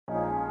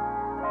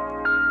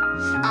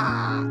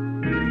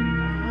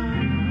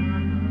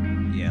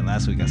Yeah,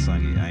 last week I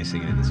sung it. I ain't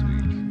singing it this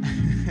week.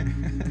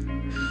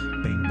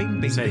 Bing,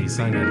 bing, bing, Say bing, you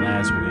sang it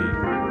last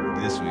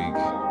week. This week,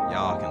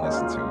 y'all can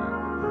listen to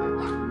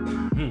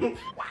it.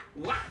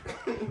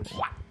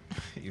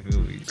 You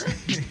feel me?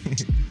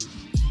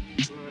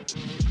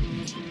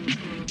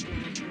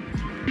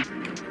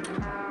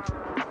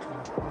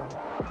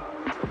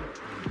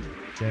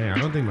 Dang, I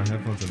don't think my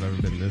headphones have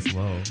ever been this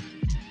low.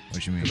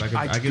 What you mean?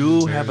 I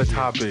do have a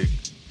topic.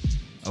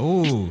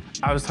 Oh,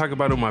 I was talking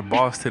about it with my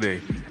boss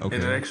today, Okay.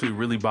 and it actually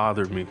really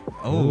bothered me.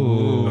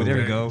 oh, there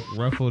we go.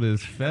 Ruffled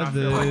his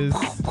feathers.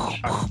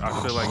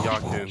 I feel like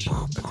y'all can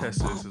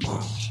attest to this as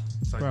well.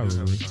 So I do have a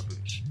Probably. topic.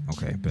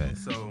 Okay, bet.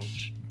 So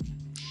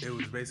it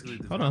was basically.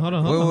 Hold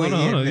on.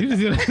 Wait, You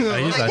just He's like,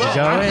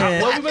 go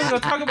ahead. What we gonna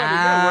talk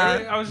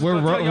about it? I was just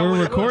gonna tell y'all we're what it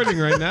was. recording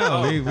right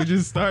now. We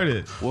just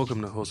started.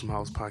 Welcome to Wholesome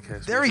House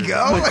Podcast. There we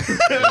go.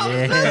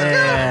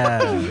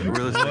 Yeah.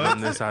 Real estate on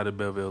this side of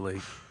Belleville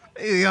Lake.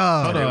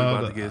 Yeah. Hold We're on.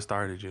 about to get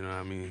started. You know what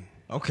I mean?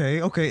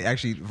 Okay.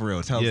 Actually, for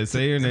real, tell Yeah, us.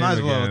 say your name Might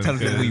as well again, tell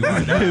us cause- who you are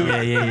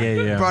now.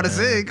 Yeah. Brought us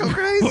in. Go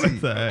crazy.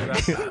 What the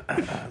heck?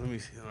 Let me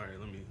see. All right,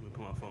 let me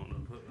put my phone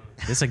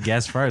up. It's a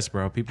guest first,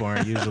 bro. People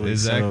aren't usually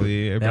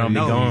Exactly. So they don't be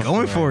Everybody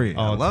going, for it. I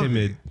All love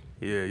timid.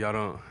 it. Yeah,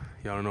 y'all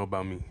don't know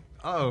about me,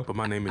 Oh, but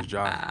my name is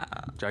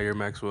Jair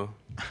Maxwell.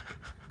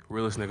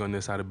 Realest nigga on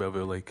this side of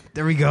Belleville Lake.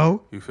 there we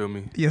go. You feel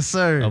me? Yes,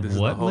 sir. Of This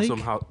what is the Wholesome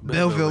lake? House.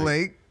 Belleville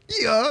Lake.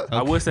 Yeah.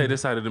 I would say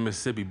this side of the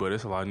Mississippi, but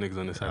there's a lot of niggas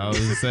on this side. I Of was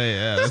the gonna Mississippi. say,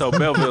 yeah. That's So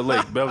Belleville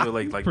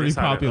Lake, like pretty this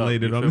side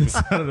populated of, on this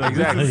side of the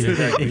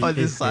Exactly. On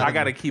this side. I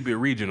gotta keep it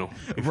regional.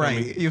 You feel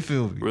Right. me? You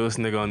feel me? Realest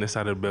nigga on this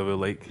side of Belleville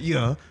Lake.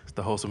 Yeah. It's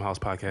the Wholesome House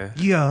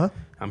Podcast. Yeah.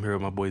 I'm here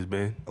with my boys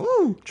Ben,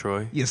 Ooh.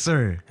 Troy, Yes,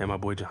 sir. and my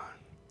boy John,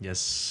 Yes,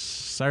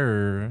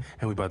 sir.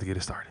 and we about to get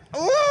it started.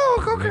 Ooh,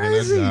 go Man,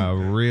 that's crazy.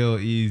 real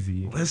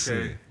easy. Listen.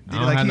 Okay. Did I you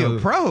don't like have he no- a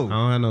pro? I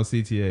don't have no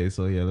CTA,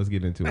 so yeah, let's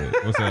get into it.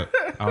 What's up?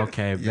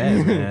 Okay,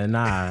 bet, man.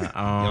 Nah.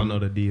 Y'all know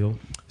the deal.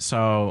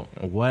 So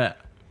what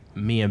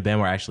me and Ben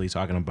were actually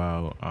talking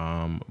about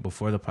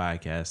before the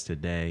podcast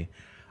today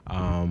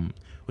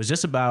was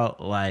just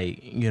about,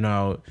 like,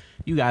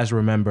 you guys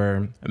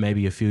remember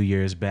maybe a few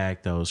years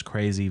back those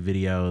crazy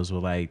videos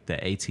with like the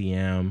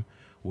ATM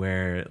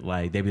where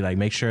like they'd be like,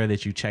 make sure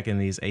that you check in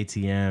these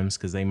ATMs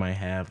because they might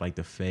have like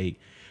the fake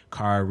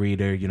card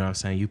reader, you know what I'm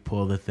saying? You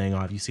pull the thing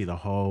off, you see the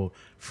whole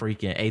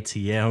freaking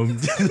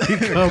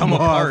ATM come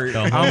apart.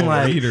 The whole I'm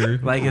like, reader.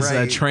 like it's a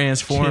Right.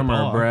 transformer, Chip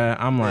off. bruh.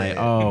 I'm like,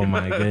 oh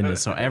my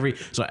goodness. So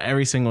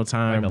every single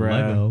time, Like a bruh.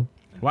 Lego.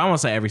 Well, I won't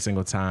say every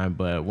single time,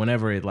 but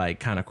whenever it like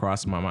kind of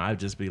crosses my mind, I'd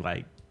just be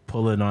like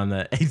pulling on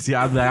the ATM.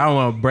 I'm like, I don't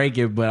want to break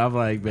it, but I'm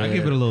like, man. I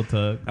give it a little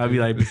tug. I'd be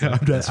like,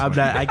 I'm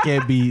not, I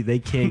can't be, they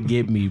can't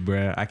get me,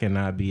 bruh. I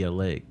cannot be a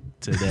lick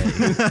today.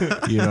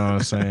 You know what I'm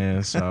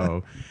saying?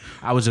 So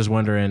I was just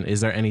wondering,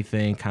 is there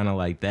anything kind of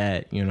like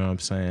that, you know what I'm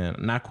saying?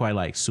 Not quite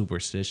like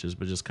superstitious,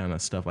 but just kind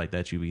of stuff like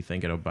that you be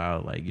thinking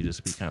about, like you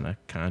just be kind of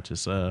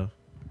conscious of.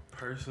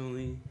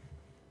 Personally,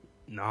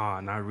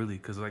 nah, not really.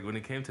 Cause like when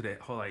it came to that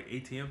whole like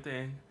ATM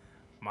thing,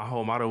 my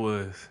whole motto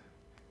was,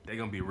 they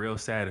gonna be real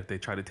sad if they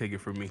try to take it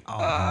from me.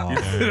 Oh,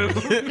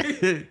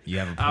 you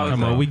have a I was point.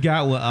 Come on, we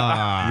got what?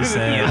 You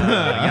said,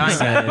 you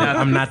said,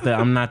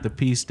 I'm not the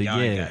piece to Y'all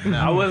ain't get.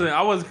 got nothing.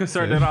 I wasn't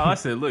concerned at all. I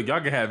said, look, y'all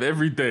can have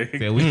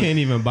everything. Yeah, we can't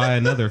even buy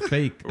another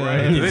fake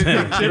Right.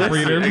 chip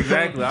reader.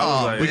 Exactly. I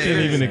was Oh, like, We can't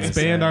even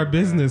expand our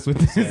business with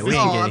this. Yeah, we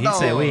ain't getting, No, he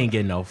said no. we ain't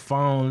getting no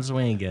phones.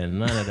 We ain't getting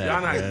none of that.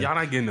 bruh. y'all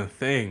not getting a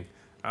thing.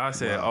 I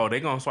said, oh, they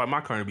gonna swipe my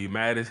card and be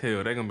mad as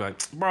hell. They gonna be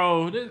like,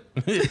 bro,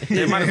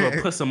 they might as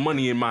well put some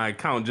money in my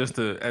account just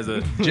as a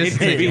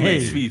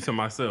inconvenience fee to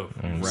myself.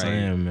 I'm Right.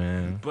 saying,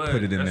 man. But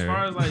Put it in as there.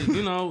 far as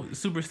like,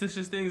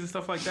 superstitious things and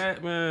stuff like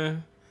that,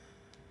 man,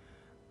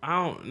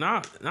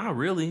 not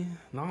really.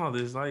 No,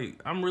 there's like,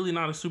 I'm really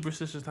not a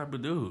superstitious type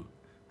of dude.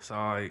 So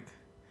like,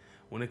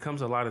 when it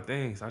comes to a lot of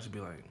things, I should be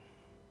like,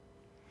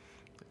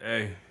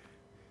 hey,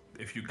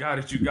 if you got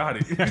it, you got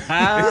it.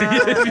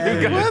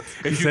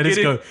 If you said get it's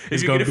go- it, it's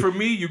if you gonna get it be- from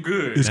me, you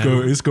good. It's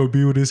gonna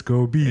be what it's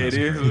gonna be. It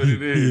is what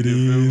it is. It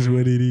You feel is me?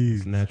 what it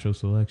is. Natural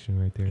selection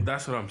right there.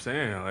 That's what I'm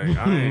saying. Like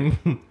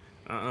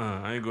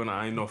I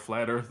ain't no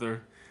flat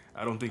earther.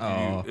 I don't think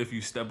if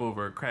you step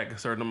over a crack a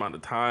certain amount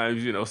of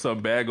times,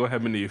 something bad gonna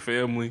happen to your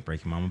family.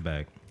 Break your mama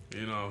back.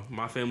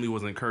 My family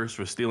wasn't cursed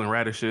for stealing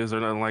radishes or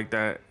nothing like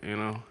that.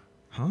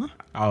 Huh?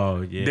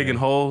 Oh yeah. Digging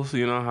holes.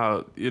 You know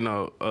how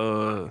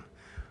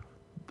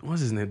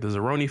what's his name? The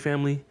Zeroni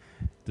family.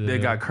 They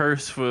got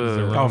cursed for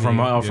Zeroni. from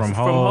Yes. hoes.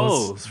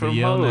 hoes. The From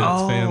Yelnats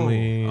hoes.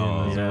 family.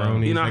 Oh. And the Yeah.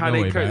 Zeronis, You know how go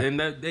they way cursed, back.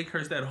 and they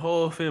cursed that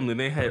whole family.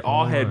 They had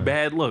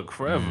bad luck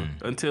forever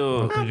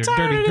until Your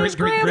dirty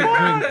great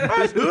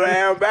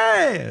Damn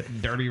bad.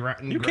 dirty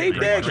rotten. You can't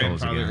great dig it.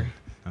 grandfather.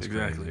 That's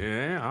exactly. crazy.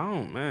 Yeah, I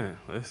don't, man.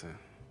 Listen,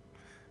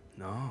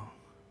 no.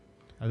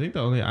 I think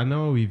I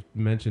know we've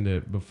mentioned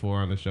it before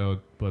on the show,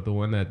 but the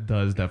one that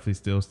does definitely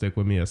still stick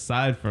with me,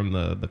 aside from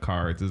the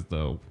cards, is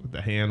the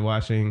hand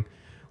washing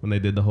when they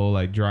did the whole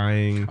like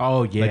drying.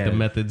 Oh yeah, like the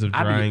methods of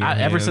drying.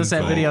 Ever since that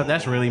hands. video,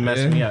 that's really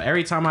messed me up.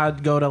 Every time I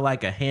go to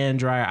like a hand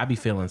dryer, I be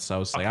feeling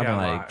so sick. I'm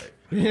like,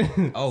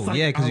 Oh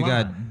yeah, because you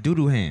got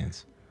doo-doo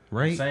hands,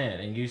 right? I'm saying,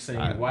 and you say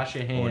you wash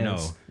your hands. no.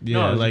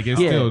 Yeah, No, like it's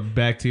still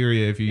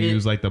bacteria. If you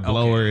use like the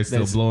blower, it's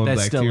still blowing that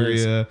still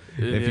bacteria.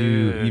 If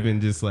you Yeah. even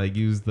just like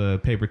use the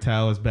paper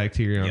towel, it's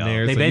bacteria on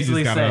there. They so you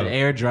basically just said gotta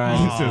air dry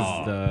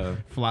just the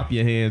flop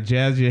your hands,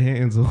 jazz your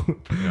hands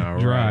right.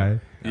 dry.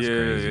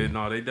 Yeah,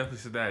 no, they definitely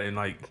said that. And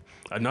like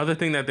another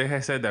thing that they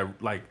had said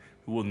that like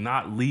will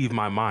not leave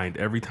my mind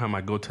every time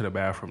I go to the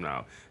bathroom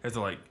now is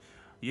like,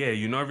 yeah,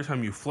 you know, every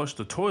time you flush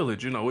the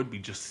toilet, you know, it'd be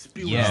just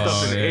spewing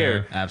stuff in the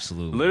air.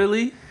 Absolutely.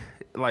 Literally,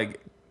 like,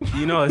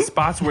 you know,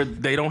 spots where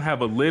they don't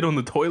have a lid on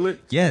the toilet.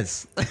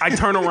 Yes. I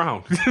turn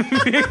around.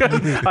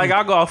 Like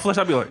I'll go, I'll flush.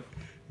 I'll be like,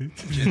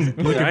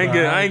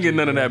 I ain't getting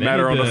none of that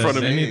matter on the front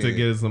of They me. need to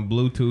get some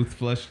Bluetooth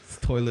flush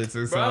toilets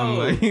or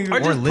something. Or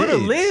Like, just put a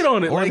lids. lid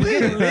on it. Or Like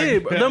get a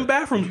lids. lid. Them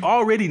bathrooms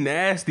already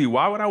nasty.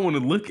 Why would I want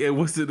to look at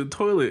what's in the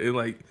toilet and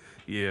like,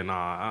 yeah,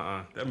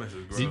 nah, that mess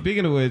is gross.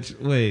 Speaking of which,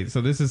 wait. So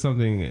this is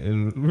something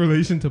in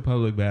relation to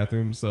public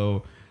bathrooms.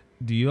 So,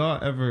 do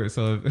y'all ever?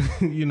 So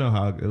you know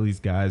how at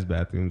least guys'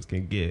 bathrooms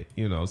can get.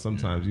 You know,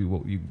 sometimes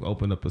you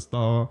open up a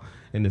stall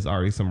and there's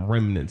already some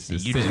remnants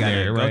just You just sitting gotta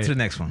there, go right? to the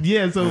next one.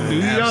 Yeah. So do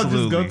y'all just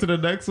go Absolutely. to the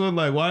next one?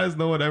 Like, why does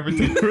no one ever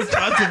take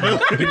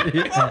responsibility?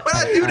 Why would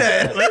I do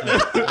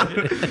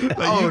that?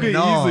 Like, you can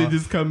easily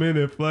just come in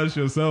and flush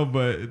yourself,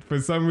 but for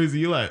some reason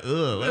you're like,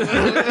 ugh.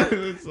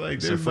 It's like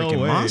There's a there's no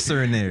freaking way.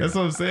 monster in there. That's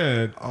what I'm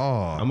saying. Oh.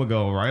 I'm gonna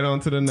go right on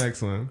to the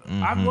next one.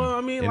 Well,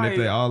 I mean, And like, if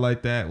they all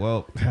like that,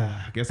 well,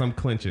 I guess I'm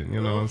clinching.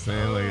 You know what I'm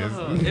saying? Like,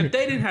 it's, if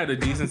they didn't have the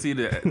decency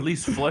to at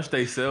least flush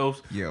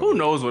themselves, Yo. who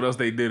knows what else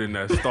they did in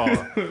that stall?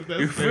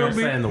 You feel I'm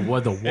me? saying the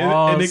walls,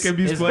 and it can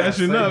be it's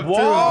splashing not up, safe.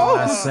 too.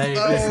 Walls, safe.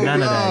 It's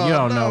none of that. You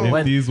don't know if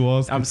what these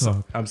walls can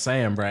talk. I'm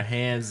saying, bro.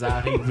 Hands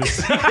out, he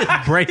was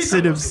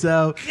bracing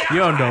himself. You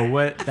don't know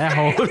what that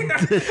whole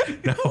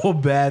the whole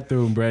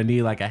bathroom, bro.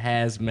 Need like a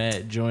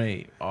hazmat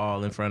joint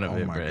all in front of Oh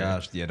it, my bro.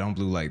 gosh. Yeah, don't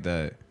blue like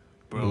that.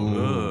 Bro,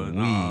 Ooh,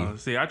 nah.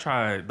 See, I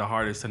tried the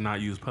hardest to not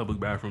use public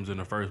bathrooms in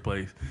the first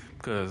place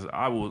because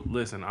I will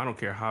listen. I don't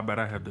care how bad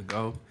I have to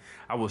go.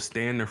 I will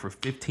stand there for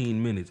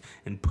 15 minutes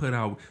and put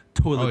out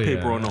toilet Oh, yeah,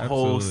 paper on the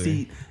whole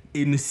absolutely. seat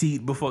in the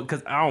seat before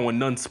because I don't want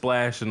none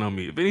splashing on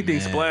me. If anything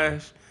Man.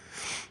 splash,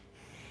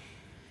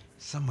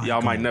 Somebody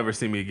y'all might gonna never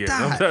see me again.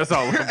 die. That's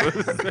all. I'm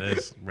gonna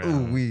say.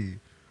 Ooh wee.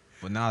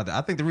 But nah, I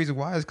think the reason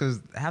why is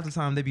because half the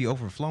time they be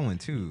overflowing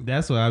too.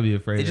 That's what I'd be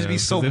afraid It just of. be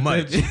so 'Cause if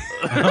much. they-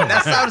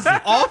 That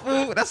sounds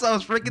awful. That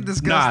sounds freaking Nah,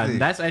 disgusting.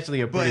 that's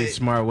actually a pretty But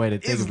smart way to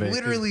think it's of it. 'cause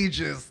literally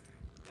just.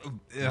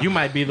 you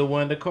might be the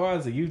one to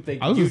cause it. You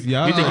think I was you just-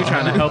 y'all- think you're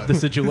trying to help the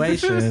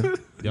situation.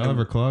 Y'all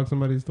ever clog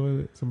somebody's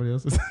toilet? Somebody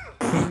else's?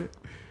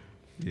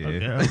 Yeah.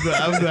 Yeah,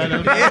 I'm glad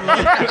I'm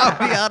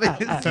I'll be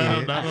honest.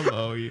 I'm not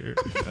alone here.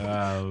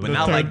 But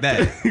not like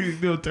that.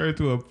 You'll turn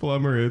to a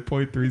plumber in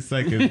 0.3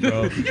 seconds,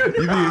 bro. you be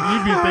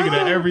thinking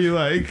of every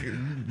like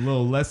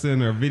little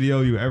lesson or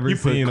video you ever You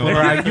put seen.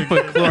 Clorox, you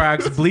put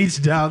Clorox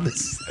bleach down the.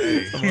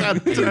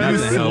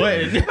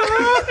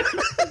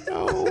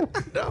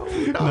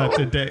 Not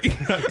today.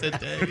 Not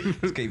today.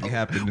 This can't be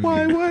happening to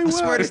Why, me. why, I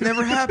swear why? this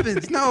never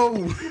happens. No.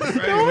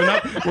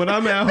 When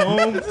I'm at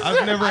home,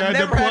 I've never had to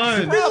never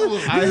had plunge.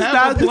 problems. I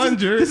have a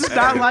plunger. This is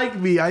not like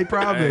me. I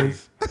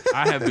promise.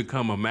 I have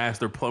become a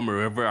master plumber.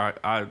 Whenever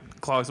I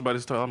clog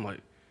somebody's toilet, I'm like,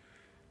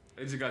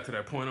 it just got to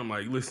that point. I'm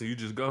like, listen, you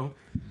just go.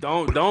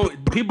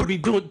 Don't. People be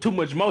doing too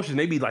much motion.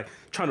 They be like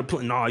trying to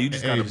put. Nah, you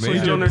just gotta push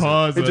major on there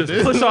pause and on just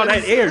this. push all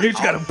that air. You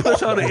just gotta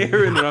push all the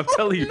air in there. I'm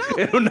telling you,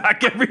 it'll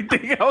knock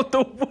everything out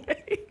the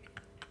way.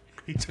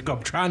 He took.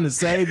 I'm trying to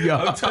save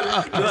y'all.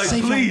 They're like,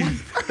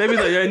 please. They be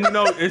like, yeah, you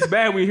know, it's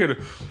bad when you hear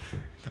the.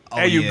 Oh,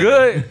 Hey, you yeah.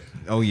 good?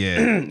 Oh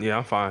yeah. Yeah,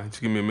 I'm fine.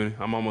 Just give me a minute.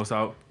 I'm almost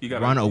out. You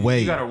gotta Run away.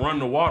 You gotta run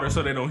the water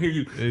so they don't hear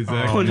you.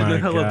 Exactly. Plunging my the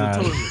hell up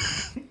the God. toilet.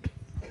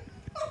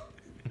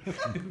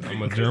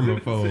 I'm a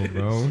germaphobe,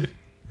 bro.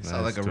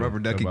 Sound like a That's rubber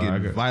duck true.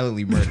 could get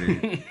violently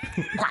murdered.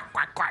 Quack,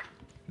 quack, quack.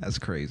 That's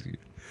crazy.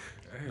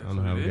 I don't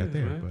know how we got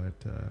there,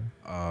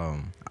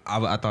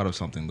 but I thought of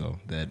something though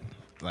that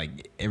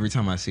like every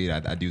time I see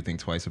it, I do think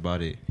twice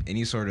about it.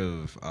 Any sort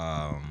of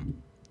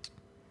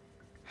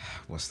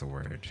what's the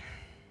word?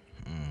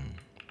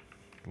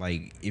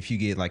 Like if you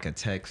get like a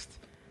text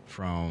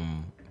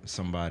from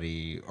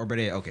somebody, or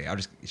better, okay, I'll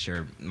just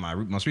share my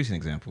most recent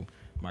example.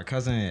 My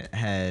cousin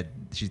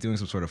she's doing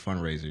some sort of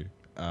fundraiser.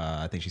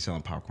 I think she's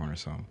selling popcorn or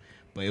something.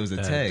 But it was a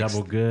text.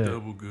 Double good.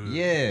 Double good.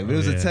 Yeah, but it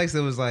was yeah. a text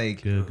that was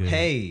like, Good.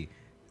 hey,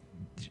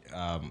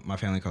 my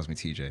family calls me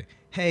TJ.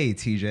 Hey,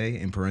 TJ,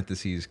 in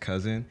parentheses,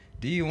 cousin,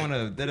 do you want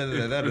to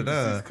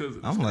da-da-da-da-da-da?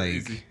 Cousin, I'm it's like,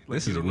 crazy. Like,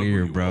 this you is don't know who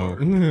weird, you bro.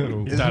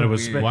 are. Thought it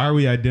was weird. why are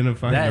we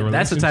identifying the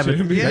That's the type of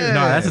relationship? Yeah.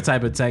 no. That's the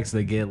type of text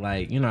that get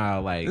like, you know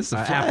how like This is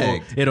Apple,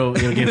 flagged. it'll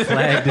get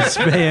flagged as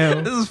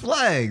spam. This is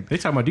flagged. They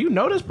talking about, do you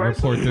know this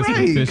person? Report this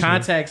Right. suspicion.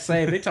 Contact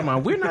saved. They talking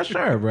about, we're not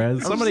sure, bro.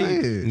 Somebody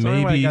saying.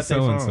 somebody Maybe got their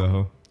so and phone.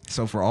 so.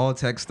 So for all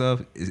tech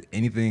stuff, is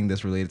anything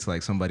that's related to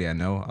like somebody I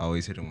know, I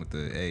always hit them with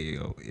the, "Hey,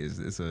 yo, is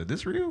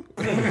this real?"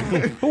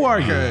 Who are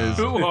you?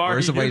 Who are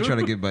or somebody you? trying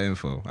to get my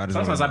info. I just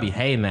Sometimes wanna I be know.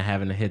 hating at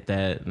having to hit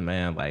that,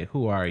 man. Like,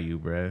 who are you,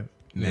 bro?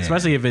 Man.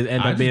 Especially if it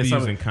end I up just being be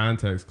something. using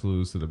context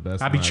clues to the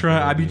best. I of be my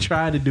trying. I be ability.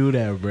 trying to do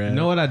that, bro. You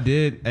know what I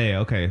did? Hey,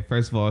 okay.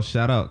 First of all,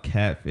 shout out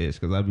Catfish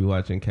because I be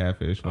watching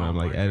Catfish when Oh I'm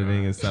like my editing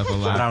God. and stuff a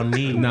lot. I don't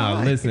need.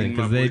 No, listen, My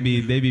because boy they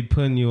be Needy.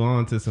 putting you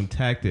on to some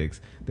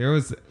tactics. There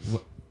was,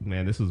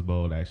 man, this was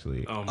bold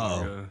actually. Oh my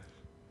god.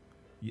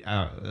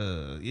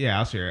 Yeah,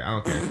 I'll share it. I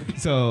don't care.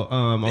 So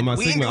on my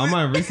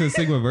recent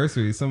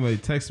Sigmaversary, somebody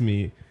texted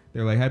me.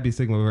 They're like, "Happy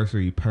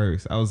Sigmaversary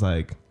purse." I was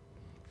like,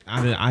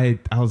 I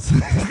was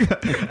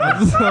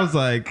I was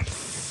like,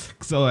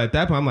 so at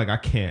that point I'm like, I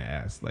can't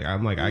ask. Like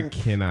I'm like, I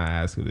cannot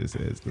ask who this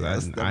is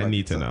because I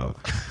need to know.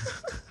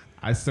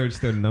 I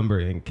searched their number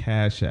in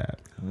Cash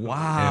App and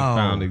Wow,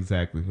 found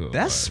exactly who it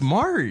that's was.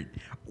 smart.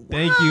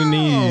 Thank you,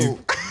 Neve.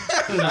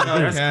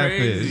 That's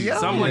crazy. Catfish.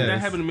 Something like that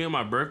Yes. happened to me on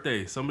my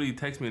birthday. Somebody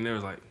texted me and it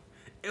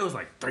was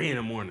like 3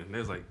 a.m. They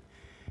was like,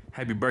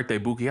 "Happy birthday,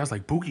 Buki." I was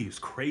like, "Buki is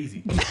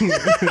crazy."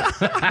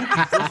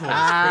 Buki, first of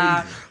all,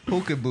 is crazy.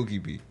 Who could Bookie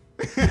be?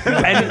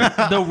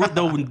 And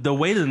the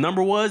way the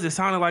number was, it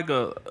sounded like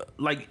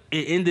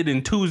it ended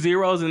in 2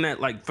 zeros, and that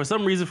like for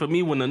some reason for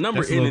me when the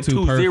number That's a ended in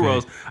little too 2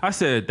 zeros, perfect. I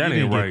said that You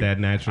ain't didn't get right. that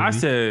naturally. I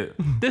said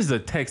this is a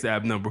text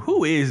app number.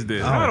 Who is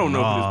this? I don't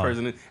know who no. this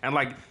person is. And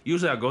like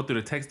usually I go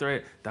through the text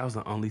thread. That was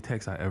the only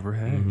text I ever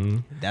had, Mm-hmm.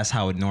 That's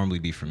how it normally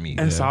be for me.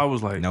 and so I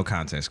was like, No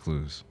context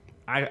clues.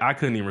 I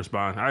couldn't even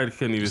respond. I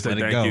couldn't even Just say let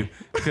it thank go. you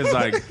because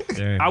like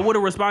Dang. I would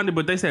have responded,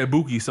 but they said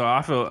Buki, so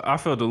I felt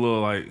a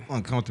little like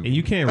Uncomfortable. And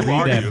you can't Who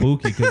read are that you?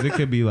 Buki because it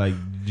could be like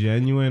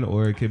genuine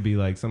or it could be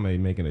like somebody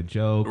making a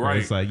joke. Or Right.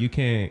 it's like you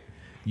can't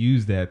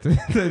use that.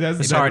 That's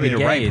It's hard to the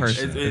right gauge.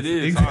 person. it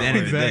is. At the end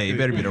of the day, you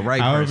better be the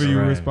right However person. you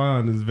Right.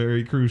 respond is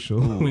very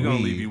crucial. We gonna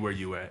Ooh-wee. leave you where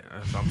you at.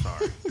 I'm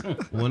sorry.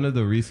 One of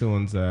the recent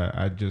ones that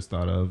I just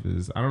thought of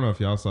is I don't know if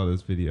y'all saw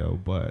this video,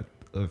 but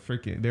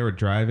they were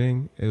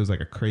driving. It was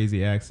like a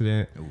crazy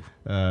accident.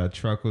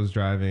 Truck was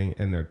driving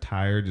and their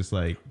tire just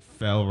like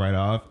fell right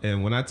off.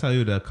 And when I tell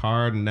you the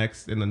car in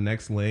the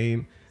next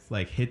lane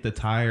like hit the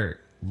tire,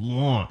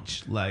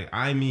 launch, like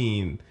I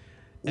mean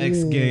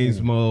X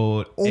Games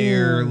mode,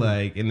 air,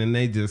 like, and then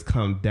they just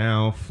come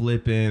down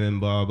flipping and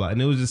blah blah. And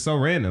it was just so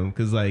random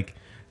because like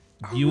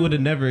you would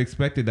have never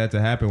expected that to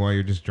happen while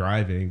you're just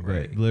driving, but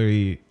Right.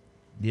 literally.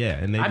 Yeah,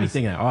 and they I be just,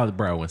 thinking, oh,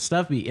 bro, when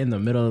stuff be in the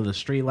middle of the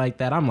street like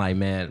that, I'm like,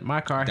 man,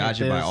 my car Dodge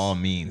hit it by this. all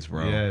means,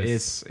 bro.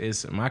 Yes.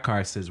 It's my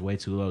car sits way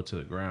too low to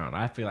the ground.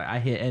 I feel like I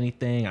hit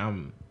anything,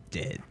 I'm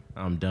Dead.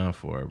 done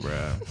for,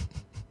 bro.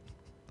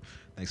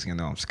 Next thing I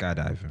know, I'm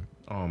skydiving.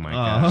 Oh my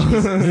gosh.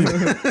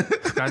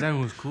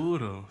 Skydiving was cool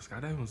though.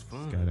 Skydiving was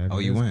fun. Skydiving Oh,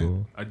 you is went?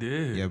 cool. I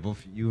did. Yeah,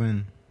 both you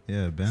and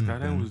Ben.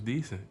 Skydiving was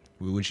decent.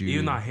 Would you?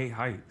 Even though I hate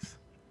heights.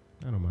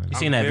 I don't mind. You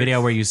seen that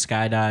video where you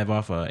skydive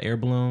off a air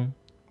balloon?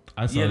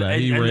 I saw that.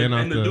 He and ran the,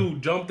 off and the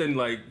dude jumped and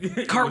like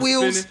was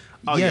Cartwheels? spinning.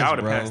 Oh Yes, yeah, I would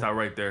have bro. passed out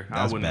right there.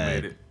 I That's wouldn't have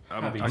bad. made it.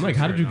 I'm like,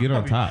 how did you get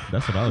on top?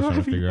 That's what I was trying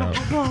to figure out.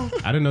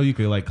 I didn't know you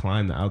could like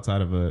climb the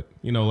outside of a,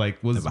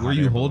 like, The were behind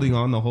you air holding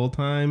balloon. on the whole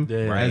time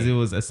Yeah. as it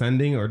was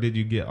ascending, or did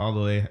you get all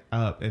the way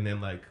up and then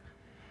like?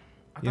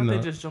 I you thought know.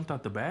 they just jumped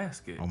out the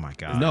basket. Oh my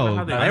god. No,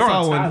 how they- I They were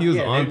saw on when top. he was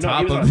Yeah, on no, top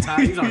he of. was on top.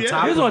 He was on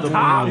top He was on of the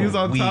top. balloon. He was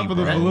on Weed, top of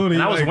the bro. balloon. He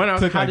And I was like, wondering,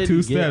 took how like did 2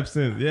 he get- steps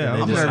in. Yeah, And I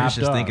they I'm was just like, nervous hopped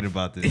just off. thinking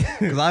about this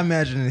because I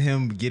imagine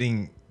him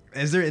getting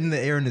as they're in the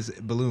air in this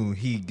balloon.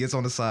 He gets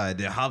on the side,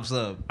 then hops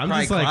up. I'm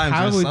probably just like,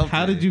 climbs or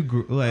how did you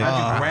like?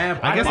 grab-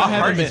 I guess My I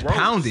heart haven't is been.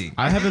 pounding.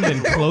 I haven't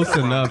been close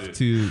Around enough it.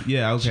 to.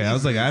 Yeah, okay. I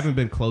was like, Jesus. I haven't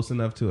been close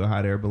enough to a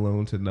hot air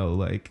balloon to know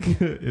like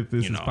if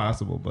this is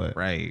possible. But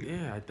Right.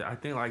 Yeah, I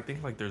think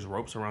like there's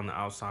ropes around the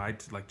outside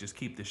to like just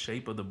keep the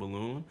shape of the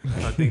balloon.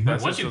 I think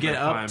that's Once just you what get they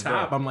up climbed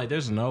top, I'm like,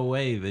 there's no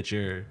way that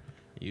you're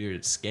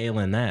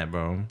scaling that,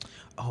 bro.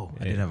 Oh,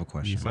 I did have a you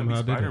question. Might be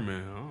somehow did it. Spider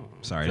Man. Oh.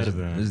 Sorry, Could've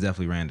this been. is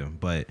definitely random,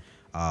 but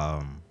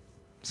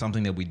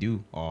something that we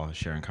do all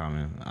share in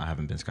common. I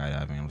haven't been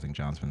skydiving. I don't think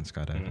John's been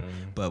skydiving,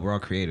 but we're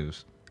all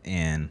creatives.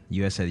 And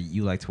you guys said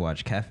you like to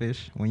watch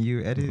Catfish when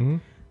you edit.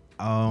 Mhm.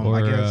 I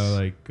Or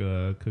guess.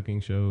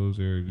 cooking shows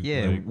or just,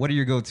 Yeah. like, What are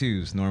your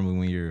go-tos normally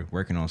when you're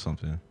working on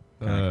something?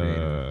 Kinda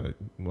creative.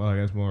 well, I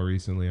guess more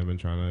recently I've been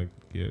trying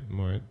to get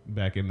more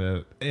back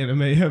into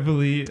anime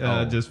heavily,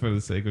 Oh. just for the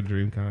sake of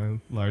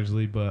DreamCon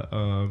largely. But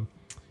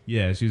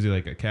yeah, it's usually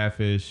like a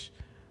Catfish,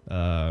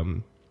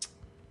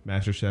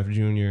 Master Chef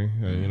Junior.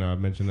 I've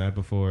mentioned that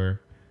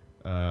before.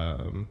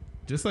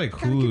 Just like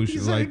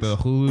Hulu, like the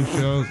Hulu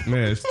shows,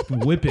 man, it's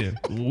whipping.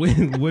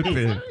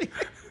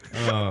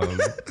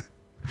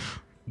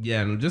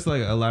 Yeah, and just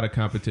like a lot of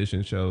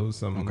competition shows,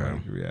 some Okay.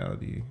 like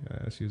reality.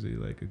 It's usually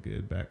like a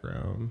good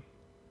background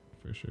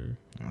for sure.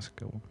 That's a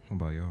good one. What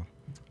about y'all?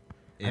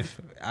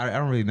 If I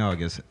don't really know, I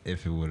guess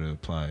if it would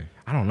apply.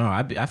 I don't know.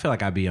 I feel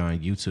like I be on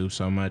YouTube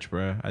so much,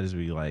 bro. I just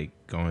be like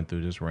going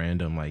through just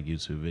random like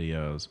YouTube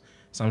videos.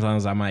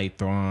 Sometimes I might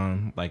throw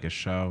on like a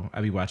show.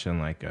 I be watching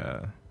like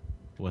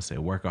what's it,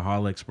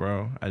 Workaholics,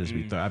 bro.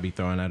 I be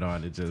throwing that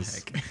on to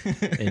just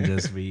and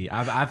just be.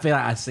 I feel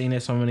like I've seen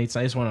it so many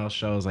times. It's one of those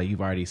shows like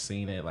you've already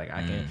seen it. Like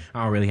I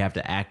don't really have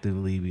to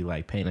actively be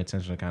like paying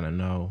attention to kind of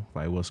know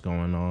like what's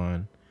going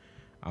on.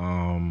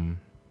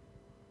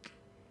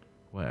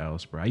 What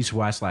else, bro? I used to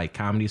watch like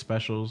comedy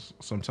specials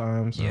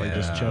sometimes, or, like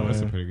just chilling.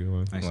 That's a pretty good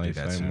one. I used to Like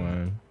do that same too.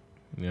 one,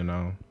 you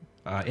know.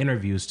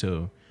 Interviews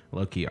too,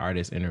 low key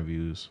artist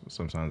interviews.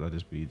 Sometimes I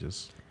just be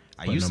just.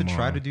 I used to putting them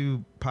try on. to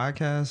do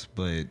podcasts,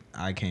 but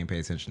I can't pay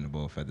attention to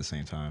both at the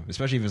same time,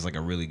 especially if it's like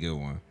a really good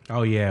one.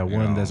 Oh yeah, one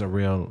know. that's a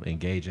real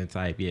engaging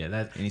type. Yeah,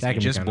 that It needs that to can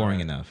be just kinda boring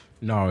hard. enough.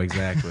 No,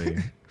 exactly.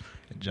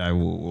 Jai,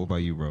 what about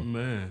you, bro?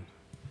 Man,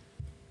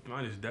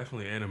 mine is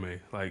definitely anime.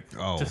 Like,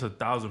 Oh. just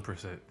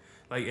 1,000%.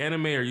 Like,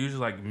 anime are usually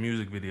like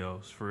music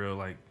videos for real.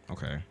 Like,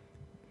 Okay.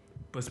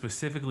 but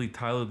specifically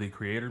Tyler the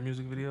Creator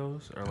music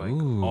videos or like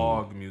Ooh.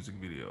 OG music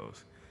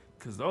videos,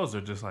 because those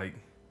are just like,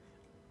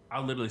 I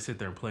literally sit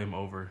there and play them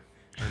over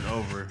and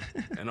over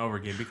and over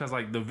again because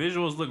like the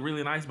visuals look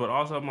really nice, but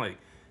also I'm like,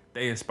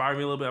 they inspire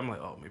me a little bit. I'm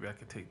like, oh, maybe I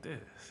could take this,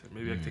 or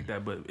maybe I could take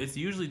that. But it's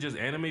usually just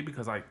anime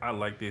because like I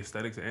like the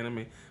aesthetics of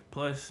anime.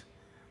 Plus,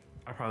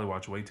 I probably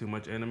watch way too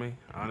much anime,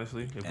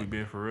 honestly, if we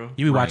being for real.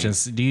 You be Right. watching?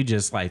 Do you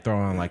just like throw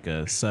on like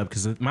a sub?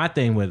 Because my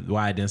thing with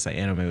why I didn't say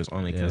anime was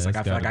only because Yeah, like I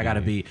it's feel like I gotta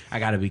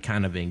gotta be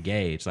kind of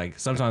engaged. Like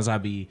sometimes I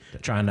be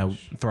trying to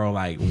throw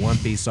like One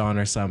Piece on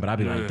or something, but I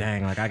be Yeah. like,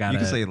 dang, like I You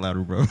can say gotta it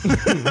louder, bro.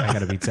 I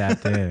gotta be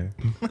tapped in.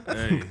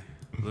 Hey,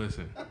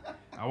 listen,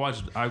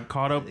 I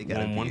caught up It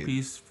gotta on be One a-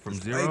 Piece from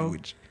It's 0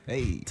 language.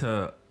 Hey,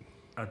 to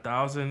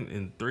 1,000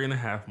 in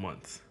 3.5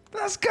 months.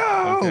 let's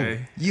go.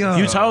 Okay. Yeah.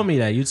 You told me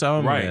that. You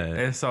told me Right. that.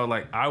 And so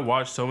like I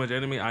watch so much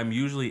anime,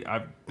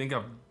 I think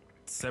I've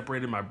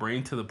separated my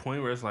brain to the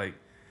point where it's like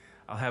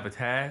I'll have a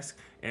task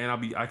and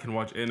I can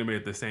watch anime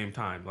at the same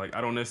time. Like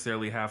I don't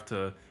necessarily have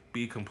to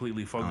be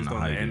completely focused know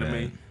on how the you do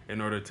anime in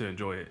order to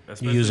enjoy it. You're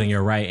Especially- using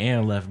your right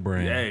and left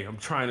brain. Hey, I'm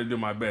trying to do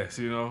my best,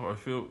 you know, or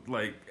feel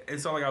like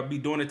it's all like I'll be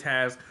doing a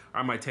task.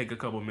 I might take a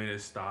couple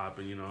minutes, stop,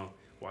 and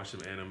watch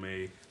some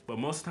anime. But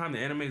most of the time, the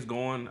anime's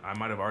going. I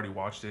might have already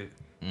watched it,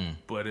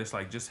 but it's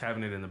like just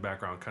having it in the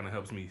background kind of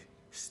helps me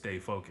stay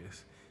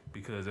focused.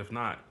 Because if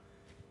not,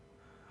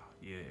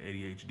 yeah,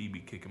 ADHD be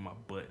kicking my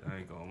butt. I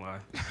ain't gonna lie.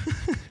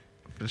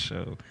 For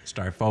sure.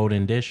 Start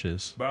folding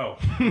dishes. Bro,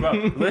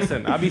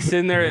 listen, I be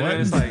sitting there and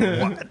then it's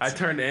like I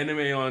turn the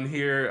anime on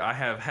here. I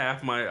have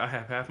half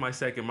my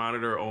second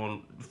monitor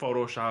on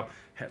Photoshop,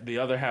 the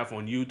other half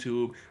on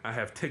YouTube. I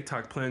have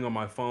TikTok playing on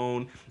my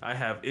phone. I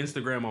have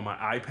Instagram on my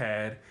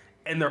iPad,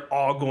 and they're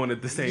all going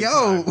at the same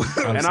Yo.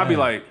 time. And I'll be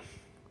like,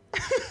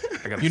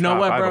 I gotta You know stop.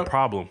 what, I bro? have a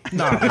problem.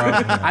 Nah, bro.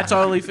 I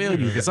totally feel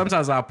you. Because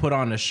sometimes I'll put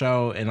on a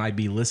show and like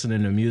be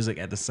listening to music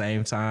at the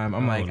same time.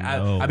 I'm like,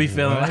 no. I be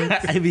feeling What?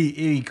 like it'd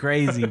be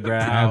crazy, bro.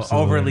 How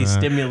Absolutely overly not.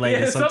 stimulated.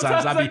 Yeah, sometimes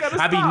sometimes I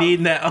gotta I be stop.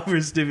 needing that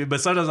overstimulate.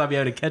 But sometimes I'll be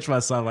able to catch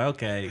myself like,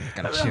 okay,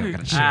 Gotta chill.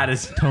 Gotta chill.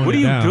 this. Tone What it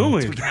are you down.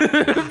 doing?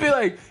 Be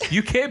like,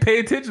 you can't pay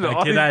attention to I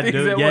all these cannot things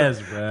do it. at Yes,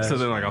 once. bro. So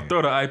then, like, I'll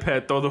throw the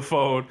iPad, throw the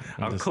phone,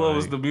 I'll just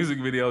close like- the music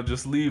video,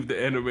 just leave the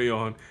anime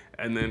on,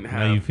 and then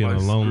have you my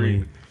feeling lonely.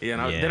 screen.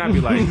 Yeah, and Yeah. then I'd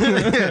be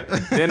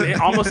like, then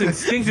almost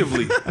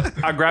instinctively,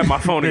 I grab my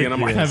phone again.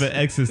 I'm I like, have an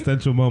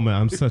existential moment.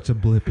 I'm such a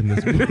blip in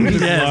this,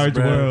 Yes, large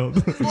bro.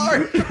 world.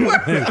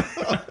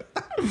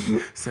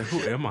 said, who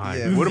am I?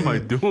 Yeah. What am I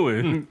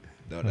doing?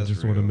 No, I that's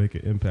just want to real. make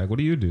an impact. What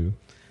do you do,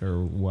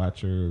 or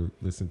watch, or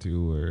listen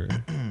to, or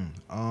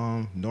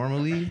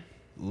Normally,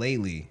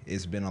 lately,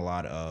 it's been a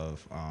lot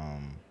of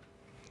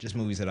just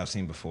movies that I've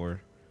seen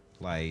before.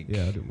 Like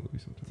yeah, I do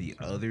movies sometimes. the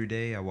other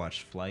day, I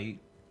watched Flight.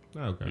 Oh,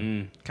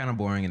 okay. Kind of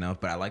boring enough,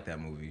 but I like that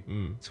movie.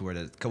 To where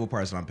the couple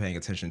parts that I'm paying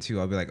attention to,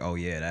 I'll be like, oh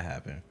yeah, that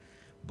happened.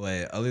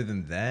 But other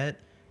than that,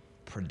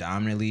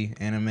 predominantly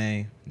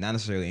anime. Not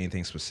necessarily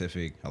anything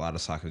specific. A lot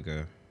of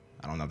sakuga.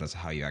 I don't know if that's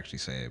how you actually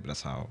say it, but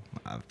that's how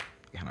I've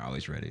kind of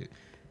always read it.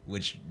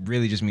 Which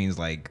really just means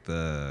like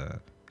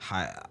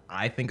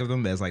I think of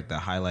them as like the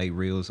highlight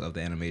reels of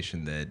the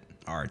animation that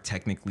are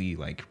technically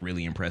like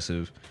really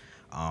impressive.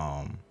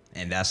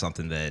 And that's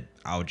something that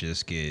I'll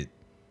just get.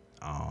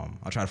 I'll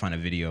try to find a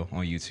video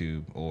on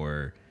YouTube,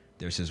 or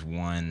there's this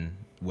one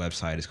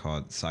website. It's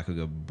called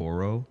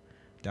sakugaboro.com.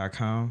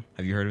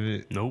 Have you heard of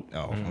it? Nope.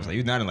 Oh, I was like,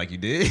 you're nodding like you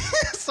did.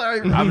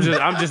 Sorry. I'm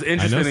just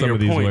interested in some your of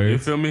these point. You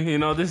words. feel me? You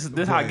know, this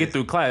is how I get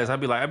through class. I'd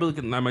be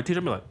looking at my teacher.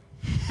 I'd be like,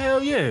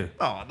 hell yeah.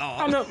 Oh no.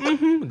 I know.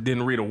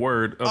 Didn't read a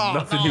word of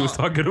nothing he was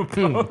talking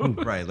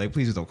about. Right, like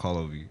please don't call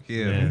over you.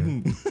 Yeah.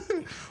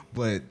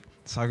 But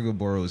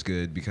Sakugaboro is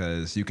good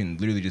because you can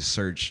literally just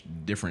search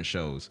different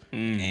shows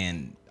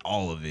and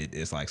all of it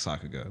is like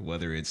Sakuga.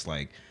 Whether it's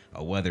like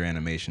a weather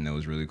animation that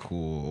was really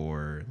cool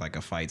or like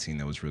a fight scene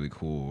that was really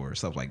cool or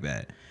stuff like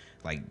that.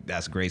 Like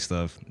that's great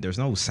stuff. There's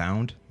no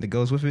sound that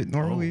goes with it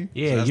normally.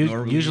 Yeah, So that's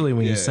normally- usually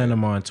when you yeah. send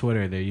them on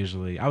Twitter, they're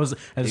usually. It's crazy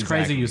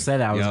Exactly. you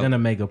said that. I was Yup. gonna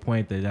make a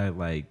point that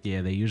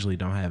they usually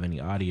don't have any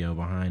audio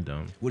behind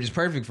them. Which is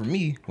perfect for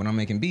me when I'm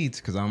making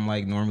beats because I'm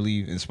like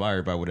normally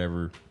inspired by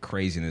whatever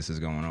craziness is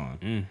going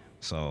on.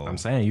 So I'm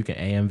saying you can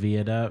AMV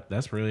it up.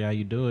 That's really how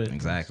you do it.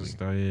 Exactly. Just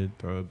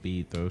throw a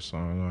beat, throw a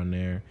song on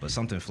there. but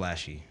something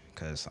flashy,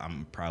 because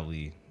I'm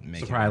probably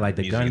making So probably like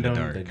the music in Gundam,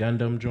 dark. the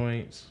Gundam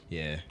joints.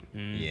 Yeah.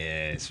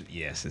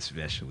 Yes,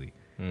 especially.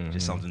 Mm-hmm.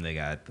 Just something they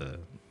got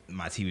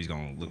my TV's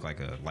gonna look like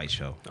a light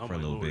show Oh for a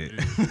my little Lord,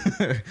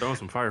 bit. Throw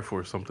some Fire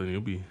Force something,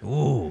 you'll be.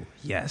 Ooh,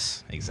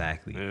 yes,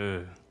 exactly. Yeah.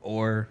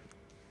 Or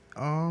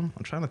I'm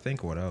trying to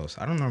think what else.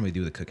 I don't normally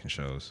do the cooking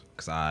shows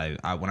because I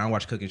when I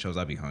watch cooking shows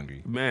I be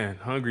hungry. Man,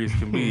 hungry as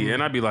can be.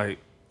 And I'd be like,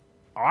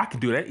 oh, I can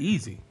do that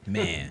easy.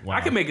 Man, Wow.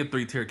 I can make a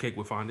 3-tier cake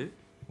with fondant.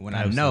 when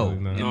I know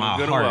Absolutely not. in No, my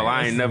good heart, or well,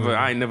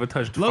 I ain't never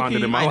touched Low-key,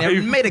 fondant in my I life.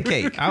 never made a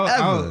cake.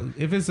 ever.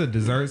 If it's a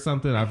dessert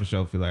something, I for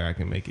sure feel like I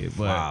can make it.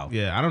 But Wow.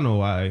 yeah, I don't know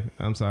why.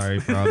 I'm sorry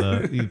for all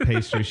the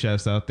pastry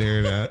chefs out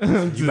there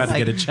that You about to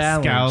get a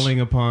challenge. scowling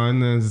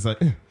upon. And it's just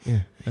like, yeah,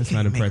 that's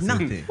not Make impressive.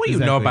 nothing. What do you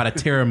know Exactly. about a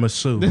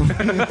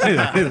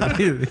tiramisu?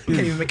 You can't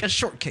even make a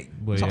shortcake.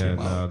 But Talking yeah,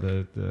 about.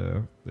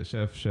 no, the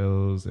chef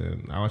shows,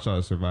 and I watch all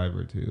the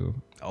Survivor too.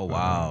 Oh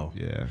wow.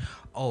 Yeah,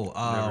 Oh,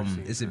 Never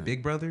seen is it that.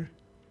 Big Brother?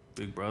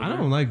 Big brother. I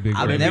don't like Big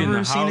I've Brother. Maybe in never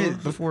the seen it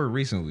house. before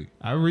recently.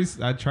 I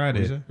tried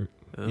Was it.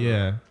 it?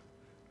 Yeah,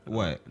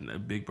 What?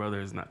 Big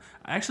Brother is not.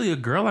 Actually, a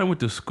girl I went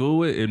to school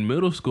with in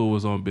middle school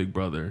was on Big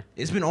Brother.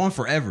 It's been on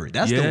forever.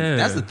 That's Yeah.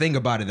 that's the thing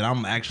about it that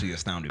I'm actually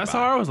astounded That's by.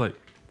 how I was like,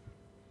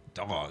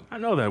 Dog. I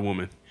know that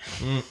woman.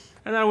 And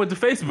then I went to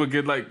Facebook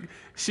and like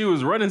she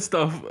was running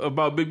stuff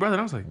about Big Brother.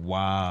 And I was like,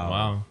 Wow.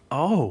 wow.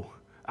 oh,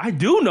 I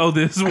do know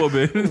this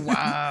woman.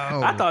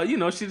 Wow. I thought,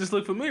 she just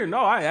looked familiar. No,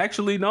 I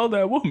actually know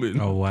that woman.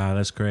 Oh wow,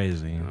 that's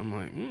crazy. I'm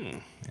like,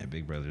 Yeah,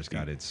 Big Brother's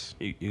got its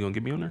you gonna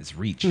get me on there?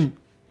 reach.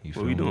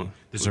 What we doing?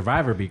 The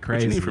Survivor be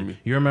crazy. need from me?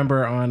 You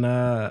remember on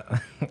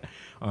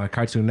on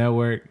Cartoon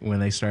Network when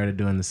they started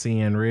doing the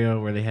CN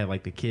Reel where they had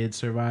like the Kid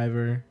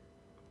Survivor?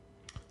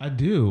 I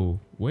do.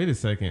 Wait a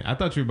second. I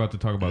thought you were about to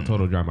talk about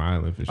Total Drama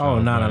Island for sure.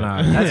 Oh no,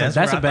 but-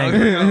 that's a banger.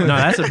 No,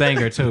 that's a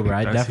banger too, bro.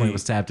 I That's definitely heat.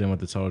 was tapped in with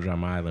the Total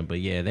Drama Island,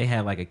 but yeah, they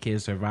had like a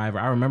Kid Survivor.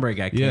 I remember it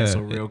got Yeah,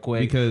 canceled real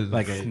quick because-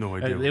 like No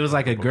idea it was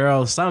like a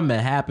girl. Something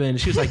had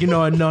happened. She was like,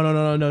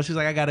 no. She's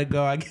like, I gotta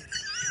go.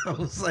 I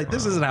was like,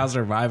 this isn't how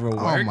Survivor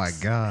works. Oh my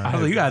god. I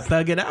was like, you gotta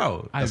thug it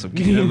out. That's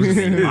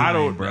I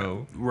don't,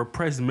 bro.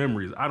 Repressed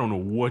memories. I don't know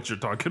what you're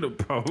talking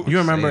about. You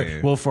remember?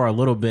 Saying. Well, for a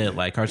little bit,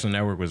 like Cartoon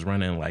Network was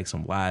running like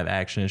some live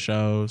action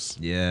shows.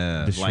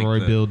 Yeah. Destroy,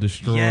 like the- build,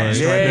 destroy.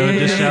 Yes. Right, doing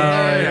the show.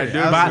 yeah,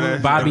 yeah.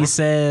 Bobby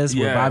Says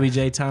with Yeah. Bobby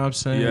J.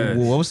 Thompson. Yeah.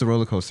 Well, what was the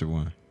roller coaster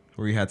one?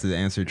 Where you had to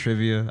answer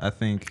trivia, I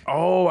think.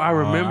 Oh, I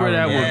remember I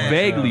that remember one that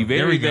vaguely, show. There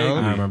very we go.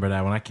 vaguely. I remember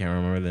that one. I can't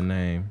remember the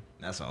name.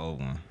 That's an old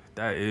one.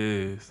 That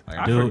is. Like,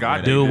 I Dude, forgot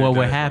they Dude, did what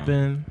would that.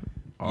 happen?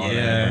 All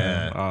Yeah.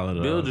 that, all of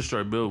those. Bill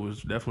Destroy Bill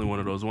was definitely one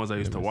of those ones I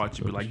used to watch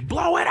and be like,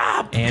 blow it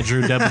up.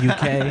 Andrew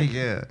WK.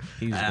 Yeah.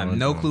 He's I have going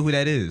no through. clue who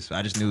that is.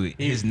 I just knew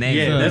his name.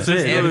 Yeah, that's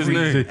it. Every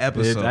His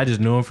episode. I just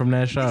knew him from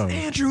that show.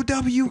 Andrew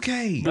WK.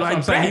 That's what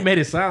I'm saying. He made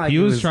it sound like He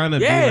was trying to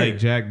Yeah. be like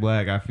Jack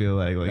Black. I feel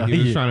like Oh, he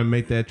was yeah. trying to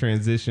make that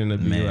transition to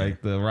be Man.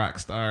 like the rock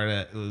star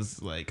that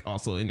was like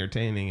also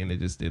entertaining, and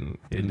it just didn't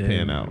It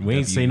pan out. We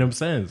ain't seen him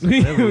since.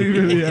 We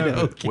really haven't.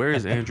 Okay. Where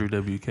is Andrew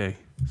WK?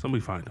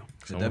 Somebody find him.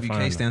 The Someone find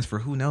WK him. stands for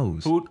who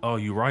knows. Who? Oh,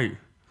 you right.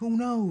 Who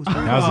knows?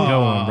 How's it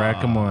going, bro?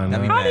 Come on.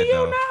 That'd be man. mad,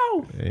 though.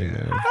 know? Hey,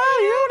 man.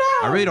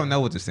 I really don't know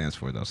what this stands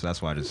for though, so that's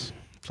why I just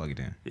plug it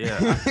in. Yeah,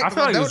 I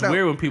feel like No, it's no.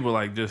 weird when people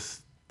like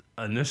just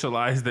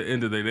initialize the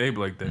end of their name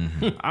like that.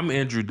 Mm-hmm. I'm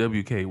Andrew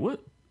WK. What?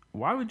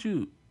 Why would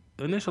you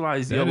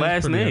initialize your That is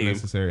last pretty name?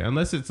 unnecessary,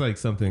 unless it's like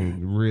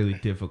something really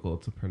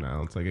difficult to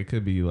pronounce. Like it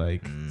could be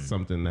like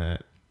something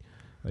that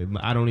like,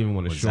 I don't even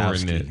want to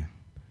shorten it.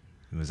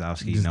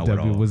 Wazowski Just know it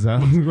W all.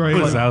 Wazowski, right?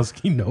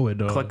 Wazowski know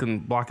it all.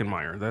 Clucking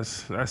Blockenmeyer.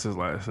 That's his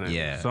last name.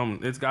 Yeah.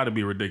 It's got to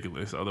be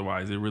ridiculous.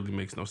 Otherwise, it really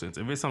makes no sense.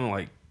 If it's something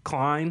like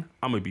Klein,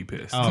 I'm gonna be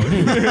pissed. Oh.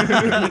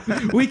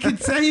 We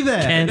could say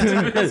that.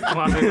 If it's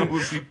Klein, I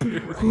would be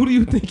pissed. Who do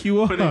you think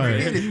you are?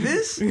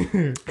 This?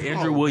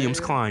 Andrew Williams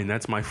Klein.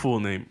 That's my full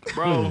name,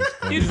 bro.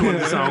 You just want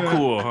to sound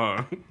cool,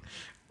 huh?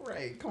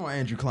 Right. Come on,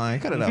 Andrew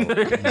Klein. Cut it out.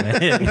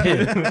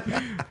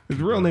 His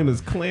real name is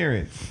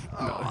Clarence.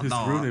 His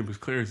real name is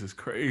Clarence. Is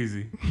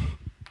crazy.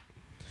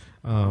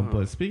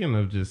 But speaking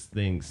of just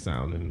things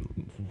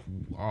sounding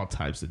all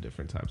types of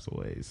different types of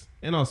ways,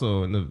 and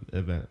also in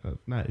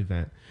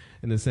the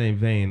in the same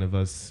vein of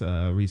us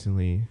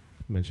recently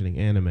mentioning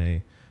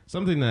anime,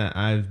 something that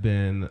I've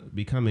been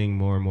becoming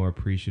more and more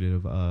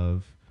appreciative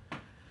of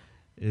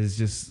is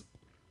just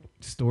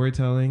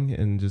storytelling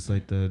and just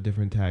like the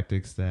different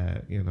tactics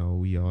that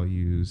we all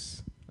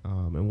use,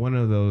 and one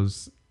of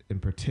those in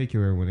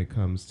particular when it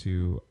comes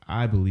to,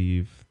 I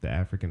believe, the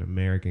African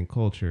American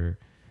culture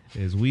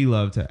is we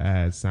love to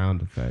add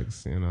sound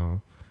effects.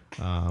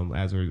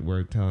 As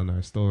we're telling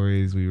our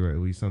stories,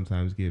 we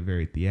sometimes get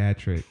very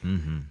theatric,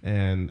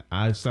 and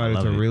I've started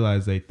love to it.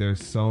 realize like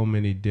there's so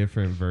many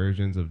different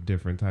versions of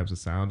different types of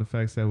sound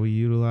effects that we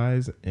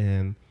utilize,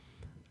 and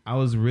I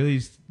was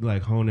really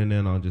like honing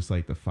in on just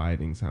like the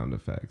fighting sound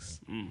effects,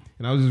 and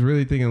I was just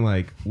really thinking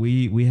like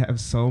we have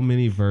so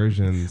many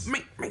versions.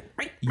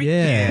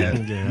 Yeah,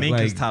 Mink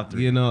like, is top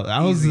 3. You know,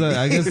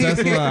 I guess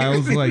that's why I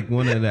was like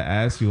wanted to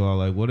ask you all,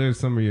 like, what are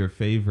some of your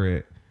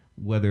favorite,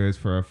 whether it's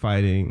for a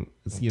fighting,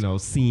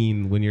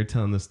 scene when you're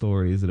telling the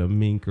story? Is it a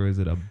mink or is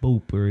it a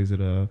boop or is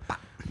it a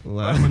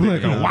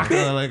like a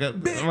waka?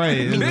 Right?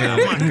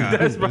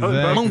 That's probably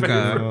my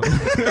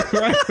favorite.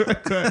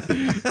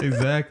 Right.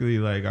 Exactly.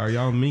 Like, are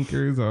y'all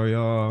minkers? Are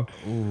y'all?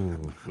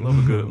 Ooh,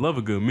 Love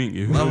a good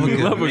mink. Love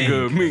a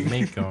good mink.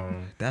 Mink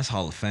on. that's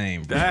Hall of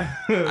Fame. Bro. That,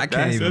 I can't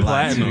that's even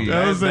lie to platinum. you.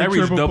 That was That a reached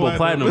triple double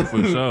platinum.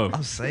 platinum for sure.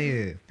 I'm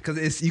saying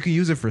because you can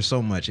use it for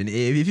so much, and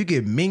if you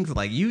get minked,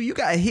 like you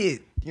got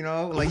hit.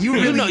 Like you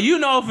really, you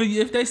know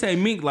if they say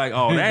mink, like,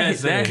 oh,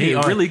 that He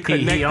on- really he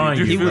connected. on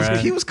you, he was bruh.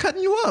 he was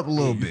cutting you up a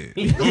little bit.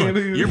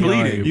 You're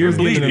bleeding. He was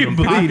bleeding. bleeding in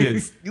the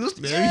pockets. He was,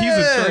 He's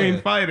a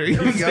trained fighter.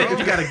 There we go.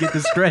 You gotta get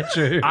the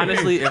stretcher.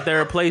 Honestly, if they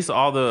replace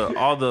all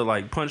the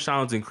like punch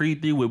downs in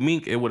Creed 3 with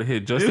mink, it would have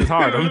hit just as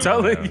hard. I'm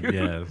telling you.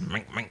 Yes.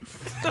 Mink, mink.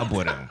 I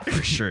would have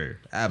for sure.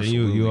 Then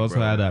Absolutely. you also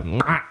bro. had that,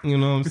 you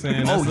know what I'm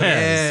saying? Oh,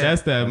 yeah.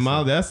 That's that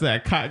mouth. That's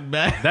that cock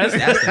back. That's the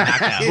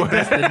knockout.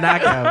 That's the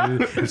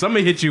knockout. If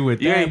somebody hit you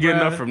with You that, ain't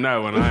getting bruh, up from that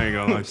one. I ain't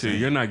gonna lie to you.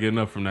 You're not getting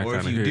up from that Or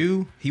kind if of you hit.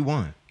 do, he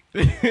won.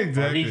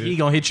 Exactly. he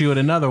gonna hit you with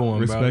another one, bro.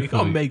 He Respectfully.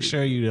 gonna make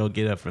sure you don't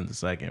get up from the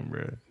second,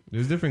 bro.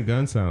 There's different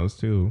gun sounds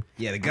too.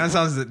 Yeah, the gun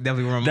sounds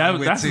definitely where I'm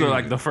with That's too.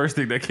 like the first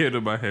thing that came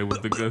to my head was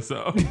the gun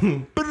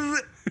sound.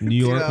 New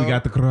York, we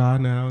got the kra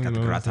now. Got the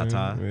what I'm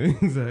kra-ta-ta. saying?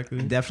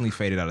 Exactly. definitely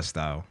faded out of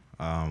style.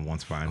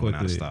 Once Brian went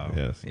out of Quickly, style.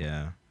 yes.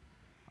 Yeah.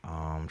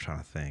 I'm trying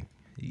to think.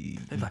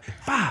 They're like,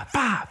 bah,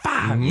 bah,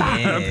 bah, Yeah.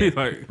 bah. I'd be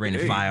like, Rain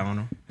of hey, fire on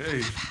him.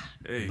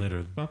 hey.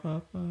 Literally.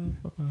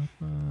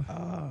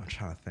 I'm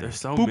trying to think. There's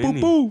so Boo, boo,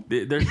 many. boo.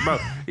 There's bro.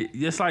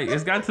 It's like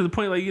it's gotten to the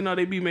point like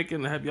they be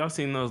making. Have y'all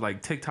seen those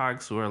like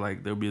TikToks where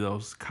like there'll be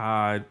those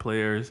COD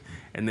players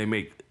and they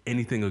make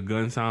anything a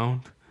gun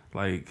sound,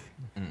 like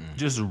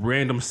just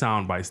random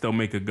sound bites. They'll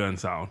make a gun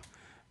sound.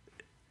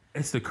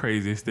 It's the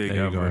craziest thing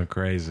They're ever. going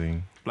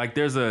crazy. Like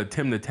there's a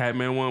Tim the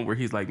Tatman one where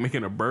he's like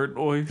making a bird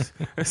noise.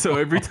 And so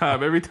every time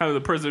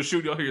the person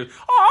shoots, you'll hear,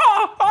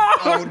 ah,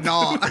 ah. Oh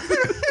no.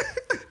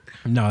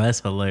 No, that's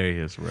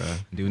hilarious, bro.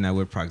 Doing that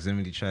with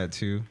proximity chat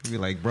too. You'd be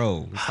like,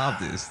 bro, stop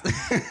this.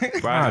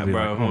 Right, be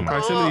bro. like, oh When my-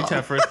 proximity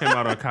chat first came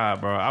out on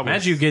COD, bro, I was,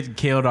 Imagine you get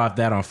killed off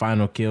that on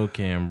Final Kill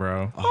Cam,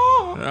 bro.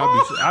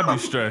 I'd be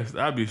stressed.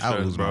 I'd be I stressed,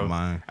 would lose bro. my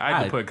mind. I had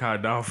to I- put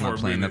COD down I'm for not a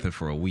playing minute. nothing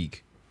for a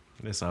week.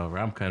 It's over.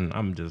 You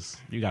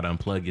gotta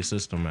unplug your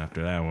system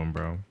after that one,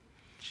 bro.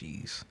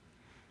 Jeez.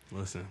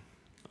 Listen,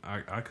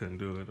 I couldn't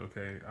do it.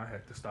 Okay, I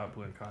had to stop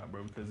playing COD,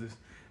 bro, because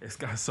it's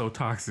got so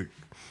toxic.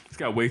 It's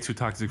got way too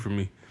toxic for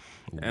me.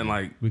 And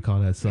like, We call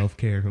that self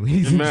care.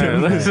 Listen,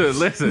 man,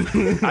 listen.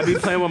 I be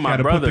playing with my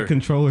gotta put brother, the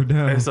controller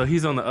down. and so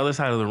he's on the other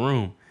side of the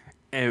room,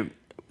 and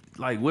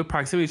like with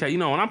proximity chat,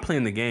 when I'm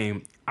playing the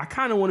game, I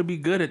kind of want to be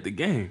good at the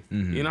game.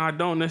 I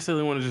don't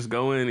necessarily want to just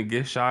go in and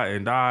get shot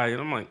and die.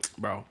 And I'm like,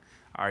 bro,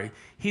 all right.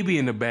 He be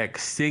in the back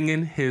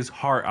singing his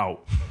heart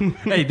out.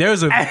 Hey,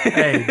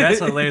 hey, that's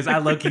hilarious. I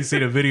low-key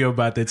seen a video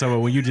about that. Talking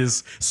about when you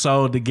just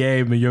sold the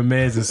game and your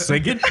man's is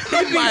singing.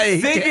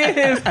 Singing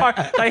his heart.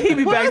 Like, he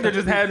be back there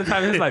just having the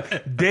time of his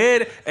life.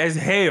 Dead as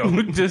hell.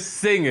 Just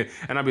singing.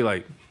 And I'd be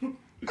like,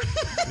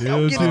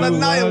 I'm getting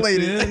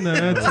annihilated.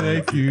 I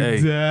take you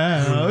Hey.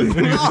 down.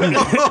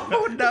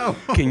 Oh no.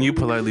 can you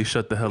politely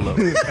shut the hell up?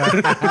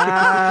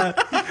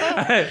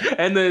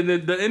 And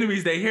the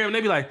enemies, they hear him,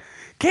 they be like,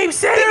 keep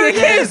singing,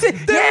 keep singing.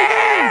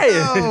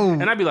 Yeah. go.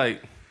 And I'd be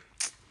like,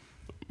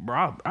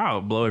 bro,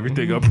 I'll blow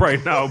everything up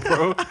right now,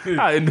 bro.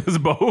 I end us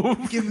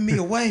both. Giving me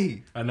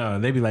away. I know.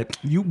 And they be like,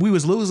 we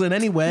was losing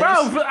anyway. Bro,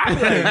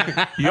 I'd be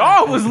like,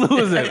 y'all was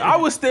losing. I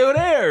was still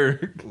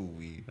there.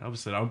 I'm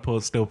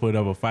still putting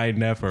up a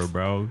fighting effort,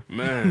 bro.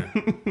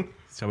 Man.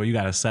 So you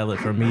gotta sell it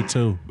for me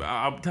too.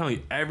 I'm telling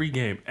you, every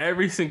game,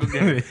 every single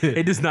game,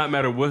 it does not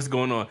matter what's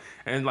going on.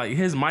 And like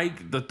his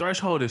mic, the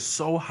threshold is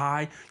so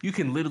high, you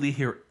can literally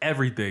hear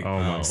everything. Oh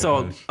my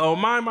So, gosh.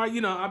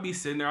 mine, I'll be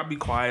sitting there, I'll be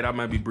quiet, I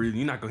might be breathing,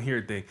 you're not gonna hear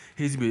a thing.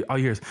 He's be, all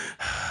you hear is,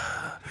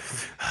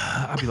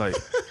 I'll be like,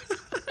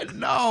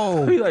 No.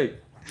 I'll be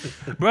like,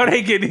 bro,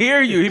 they can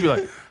hear you. He'd be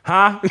like,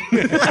 huh?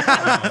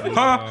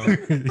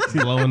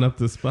 Blowing up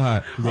the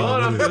spot.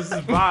 Hold up this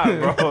spot,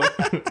 bro.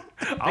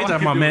 They talking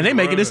about, man, they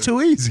making this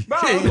too easy. Bro,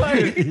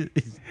 like,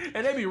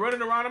 and they be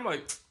running around. I'm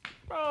like,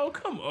 bro,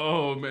 come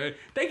on, man.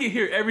 They can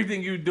hear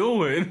everything you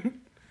doing.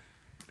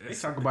 They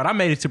talk about I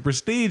made it to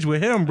prestige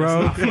with him,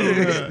 bro.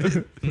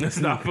 It's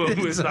not fun.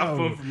 It's not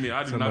fun for me.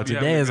 I do not be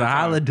Today having is good a time.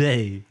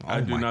 holiday. I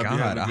Oh do my not be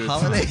god, having a good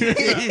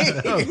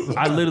holiday.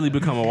 I literally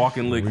become a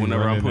walking lick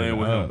whenever I'm playing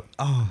with him.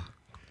 Oh,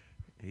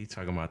 He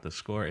talking about the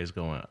score is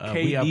going up.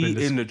 We up KD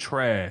in in the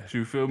trash.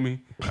 You feel me?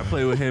 I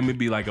play with him. It'd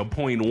be like a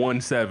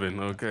 .17.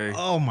 Okay.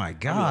 oh my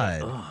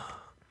god.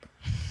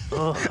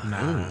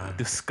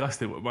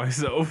 Disgusted with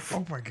myself.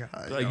 Oh my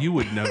god. Like you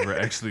would never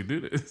actually do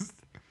this.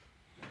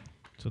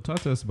 So talk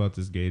to us about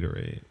this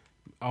Gatorade.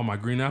 Oh, my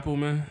green apple,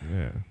 man.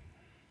 Yeah.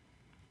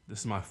 This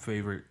is my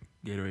favorite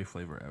Gatorade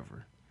flavor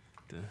ever.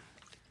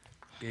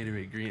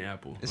 Gatorade green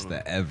apple. It's Hold on.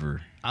 the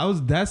ever.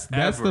 That's the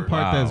Ever. part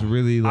Wow. that's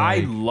really I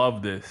like.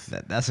 love this.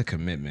 That's a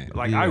commitment.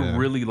 Like Yeah. I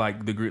really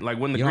like the green. Like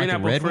when the You don't green like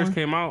the apple red first one?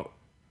 came out.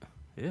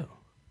 Yeah.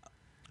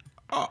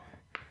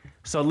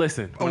 So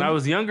listen, when I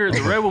was younger,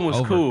 the red one was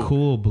Over cool.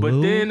 Cool But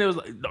Blue? then it was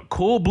like the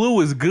Cool Blue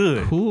was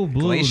good. Cool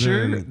Blue.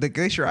 Glacier, the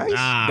Glacier Ice.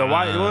 The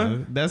white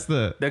one? That's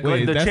the The-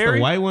 wait. the That's cherry?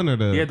 the white one or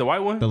the Yeah, the white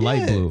one. the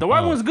light blue. The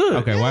white Oh, one's good.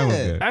 Okay, white one's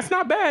Yeah. good. That's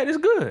not bad. It's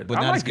good. but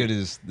I not like as good it.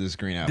 as this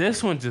green apple.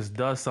 This one just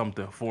does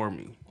something for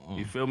me.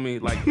 You feel me?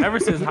 Like ever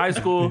since high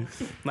school,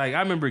 like I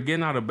remember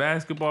getting out of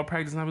basketball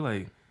practice and I'd be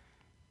like,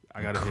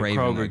 I gotta hit Craving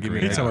Kroger, that give me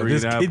green that apple.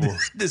 green apple.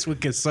 This would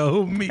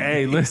console me.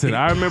 Hey, listen,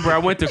 I remember I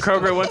went to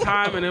Kroger one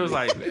time and it was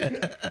like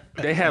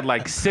they had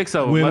like 6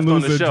 of them Win, left on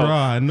lose, the or shelf.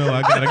 draw. I know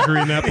I got a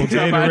green apple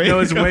I know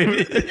it's Gatorade.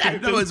 waiting. I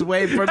know it's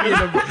waiting for me.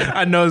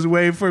 I know it's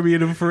waiting for me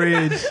in the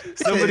fridge.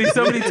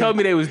 Somebody told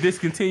me they was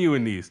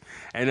discontinuing these,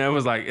 and it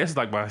was like it's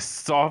like my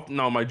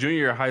junior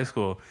year of high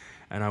school,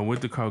 and I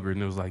went to Kroger and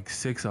there was like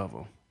 6 of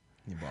them.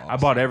 I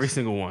bought every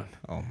single one,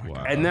 Oh my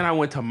god! and then I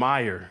went to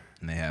Meijer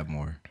And they have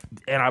more.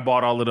 and I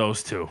bought all of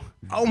those too.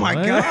 Oh my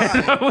What?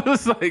 god! I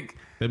was like,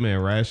 That man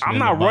rationing. I'm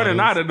not the running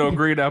out bottles. of no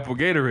green apple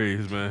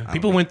Gatorades, man.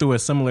 People went through a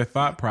similar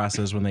thought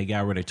process when they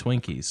got rid of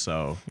Twinkies.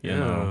 So, you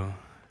know,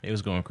 it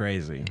was going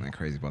crazy. I'm not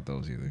crazy about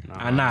those either.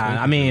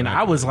 I mean,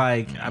 I was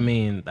like,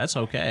 that's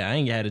okay. I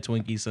ain't had a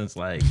Twinkie since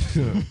like,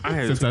 I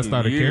had Since I Twinkie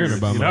started years, caring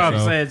about you know? you know what I'm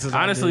myself. saying? Since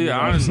Honestly,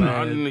 I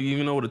I didn't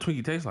even know what a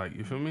Twinkie tastes like.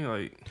 You feel me?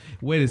 Like,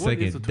 Wait a What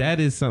is second. a That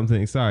is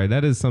something. Sorry,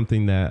 that is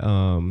something that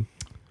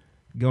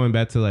going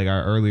back to like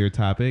our earlier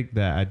topic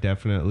that I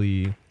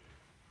definitely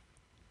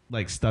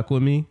like stuck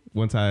with me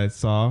once I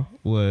saw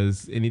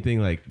was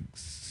anything like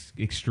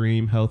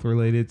extreme health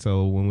related.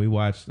 So when we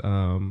watched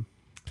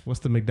what's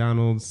the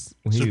McDonald's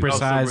when he- Super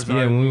Size yeah,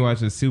 when we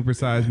watched the Super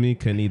Size Me,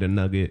 couldn't eat a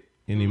nugget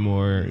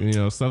anymore, you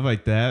know, stuff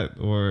like that.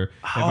 Or if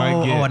I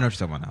I get know what you're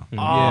talking about now.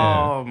 Yeah.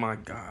 oh my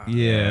god.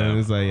 yeah, and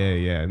it's like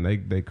yeah, and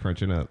they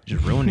crunching up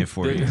Just ruin it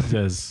for you.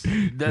 just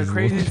The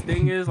craziest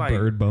thing is like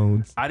bird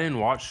bones. I didn't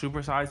watch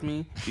Super Size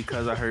Me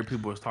because I heard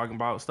people was talking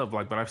about stuff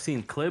like, but I've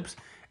seen clips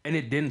and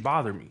it didn't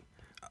bother me.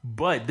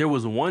 But there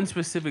was one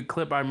specific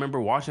clip I remember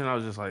watching. And I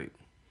was just like,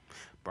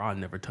 bro, I'll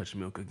never touch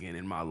milk again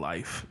in my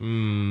life.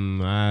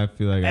 I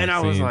feel like And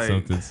I've I was seen like,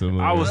 something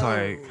similar. I was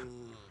like,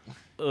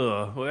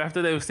 ugh. Well,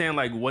 after they were saying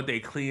like what they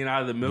clean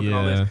out of the milk and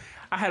all Yeah. this,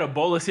 I had a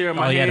bowl of cereal in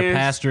oh, my yeah, the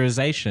hands.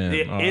 pasteurization.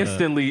 It all that.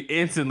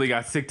 instantly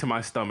got sick to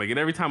my stomach. And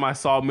every time I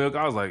saw milk,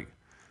 I was like,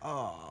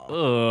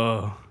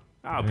 ugh.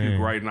 I'll puke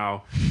Dang. right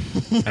now.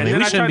 I mean,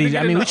 we shouldn't be.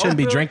 I mean, we shouldn't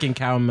be drinking. drinking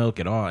cow milk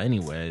at all,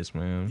 anyways,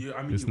 man. Yeah,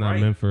 I mean, it's you're not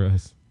right. meant for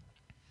us.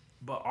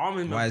 But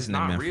almond milk Why is isn't it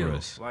not meant for real.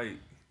 us? Like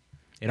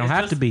It don't it's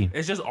have just- to be.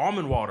 It's just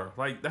almond water.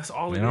 Like that's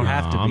all it It don't is.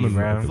 have to be, almond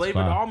bro. milk is Flavored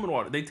fire. almond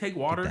water. They take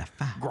water,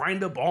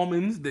 grind up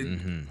almonds. They,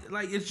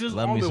 Like it's just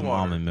Love me almond some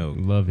water. almond milk.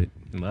 Love it.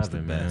 Love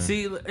it, man.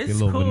 See, a it's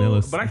little cool,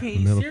 vanilla- but I can't eat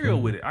vanilla cereal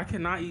flavor. with it. I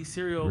cannot eat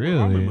cereal Really?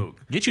 with almond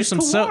milk. Get you It's some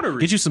too silk.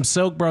 watery. Get you some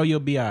silk, bro. You'll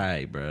be all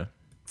right, bro.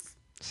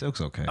 Silk's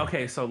okay.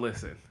 Okay, so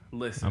listen.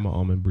 I'm an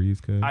almond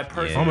breeze, cuz. I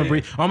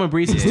personally, Almond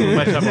breeze is too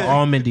much of an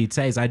almondy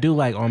taste. I do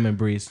like almond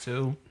breeze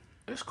too.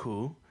 it's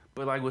cool,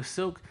 but like with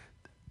silk,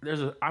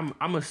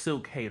 I'm a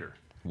silk hater.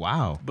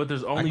 Wow. But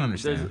there's can only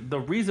understand. the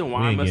reason We why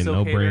ain't I'm a getting silk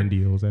no hater brand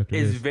deals after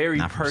is this. very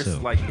Not from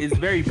Silk. it's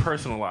very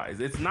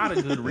personalized. It's not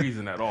a good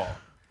reason at all.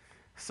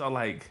 So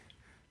like,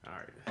 all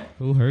right,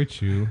 Who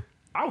hurt you?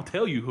 I'll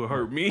tell you who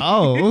hurt me.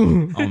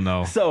 Oh, Oh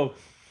no. So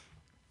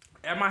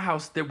at my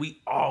house, that we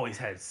always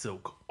had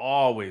silk,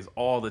 always,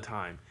 all the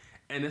time,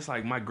 and it's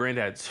like my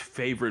granddad's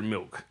favorite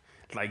milk.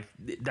 Like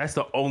that's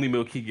the only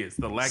milk he gets.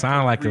 The lactose.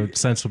 Sound like a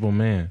sensible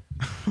man.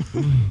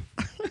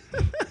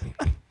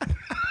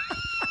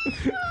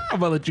 I'm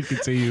gonna let you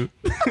continue.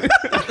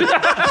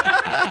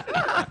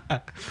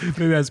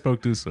 Maybe I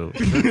spoke too soon.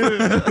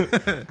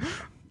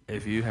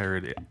 If you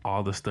heard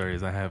all the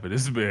stories I have in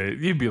this bed,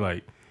 you'd be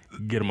like,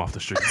 get him off the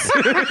streets.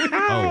 oh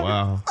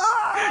wow.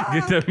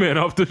 Get that man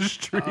off the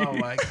street.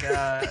 my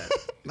god.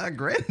 Not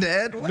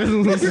granddad. What?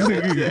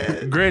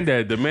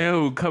 Granddad, the man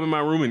who come in my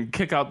room and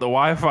kick out the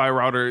Wi-Fi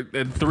router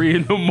at 3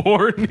 a.m.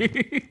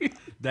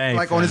 Dang,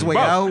 Like on his way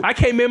Bro, out. I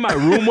came in my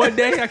room one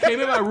day.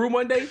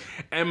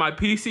 And my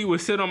PC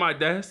was sitting on my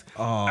desk.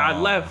 I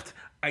left.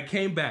 I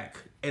came back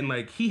and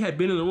like he had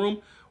been in the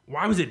room.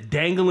 Why was it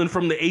dangling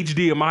from the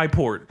HDMI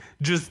port,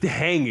 just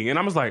hanging? And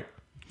I was like,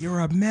 You're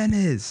a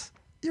menace.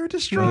 You're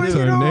destroying it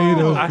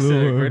Tornado. all. I said,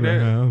 flew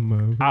Granddad, around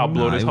my- I'll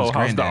blow Nah, this it whole was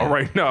house down Granddad.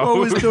 right now. What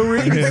was the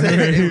reason?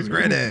 It was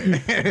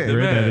granddad.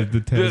 Granddad is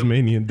the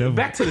Tasmanian devil.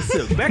 Back to the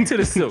silk. Back to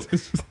the silk.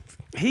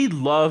 He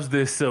loves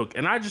this silk,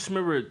 and I just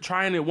remember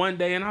trying it one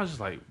day, and I was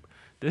just like,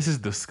 "This is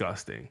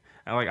disgusting."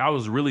 And like I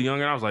was really young,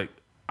 and I was like,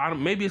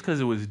 maybe it's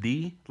because it was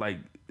D, like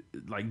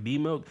D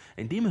milk,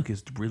 and D milk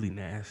is really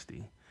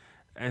nasty.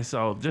 And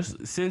so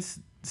just since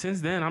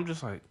then, I'm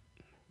just like,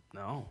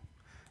 no,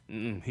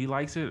 he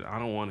likes it. I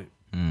don't want it.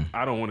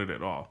 I don't want it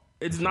at all.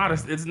 It's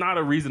not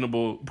a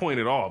reasonable point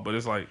at all, but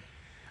it's like,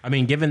 I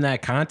mean, given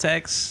that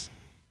context,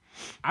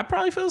 I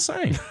probably feel the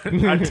same.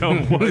 I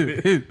don't want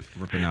it.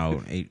 Ripping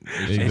out eight.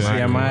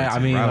 Exactly. I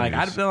mean, like,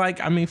 I'd feel like,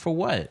 I mean, for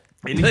what?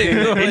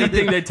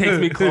 Anything that takes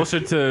me closer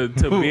to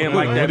being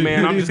like that,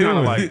 man, I'm just kind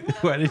of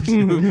like, What did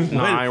you?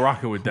 nah, I ain't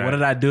rocking with that. What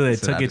did I do that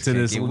So I took it just to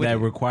can't this get with that it.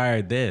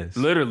 required this?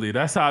 Literally,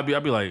 that's how I'd be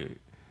like,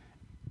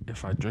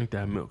 if I drink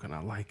that milk and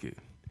I like it,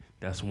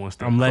 that's one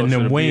step I'm letting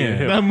closer them to being win.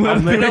 him. I'm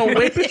letting them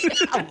win.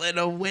 I'm letting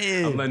them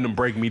win. I'm letting them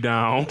break me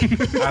down.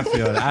 I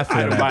feel that. I feel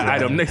Item that. by bro.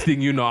 item. Next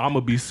thing you know, I'm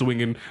gonna be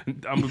swinging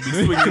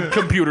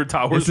computer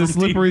towers. It's a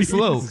from slippery TV.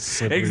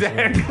 slope.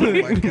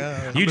 Exactly. Oh my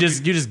god. You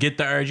just get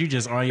the urge. You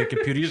just on your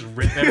computer. You just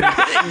rip everything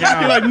You're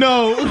out. like,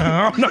 no.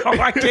 No,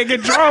 I can't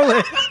control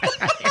it.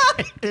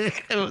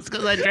 It was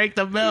because I drank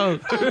the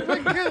milk.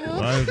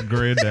 Why is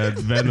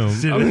Granddad's venom?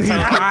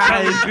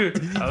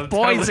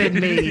 Poison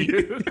me.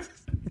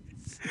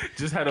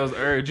 Just had those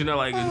urge, you know,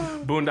 like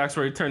Boondocks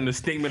where he turned the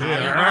statement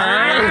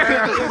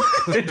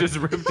and just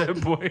ripped that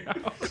boy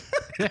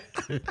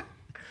out.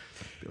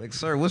 Like,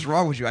 sir, what's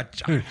wrong with you? I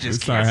It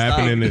just start can't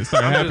happening. It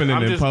start happening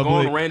I'm in just going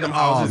public. to random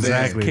houses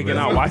exactly, and kicking bro.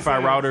 out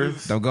Wi-Fi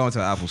routers. Don't go into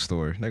an Apple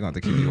store. They're going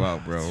to kick you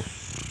out, bro.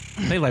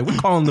 They like, we're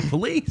calling the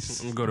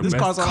police. I'm gonna This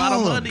mess- costs a lot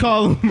of money.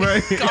 Call him,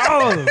 right?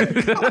 Call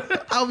them.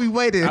 I'll be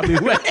waiting. I'll be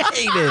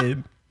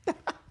waiting.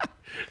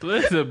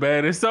 Listen,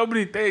 man, there's so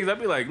many things. I'd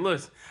be like,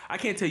 listen, I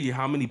can't tell you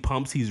how many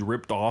pumps he's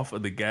ripped off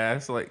of the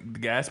gas, like the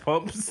gas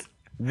pumps.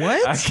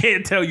 What? I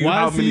can't tell you Why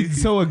how is many. he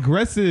so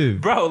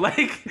aggressive? Bro,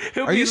 like,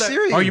 he'll Are be you like,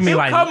 serious? Oh, you mean He'll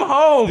like come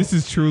home This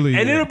is truly.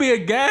 and it'll be a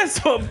gas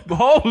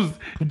hose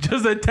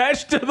just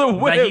attached to the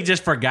whip. like he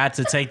just forgot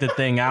to take the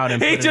thing out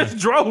and He put just it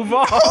drove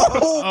off.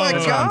 Oh my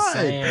That's what I'm god.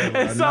 saying,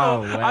 bro. And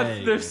so No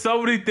way. there's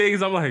so many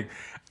things I'm like,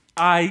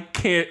 I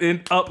can't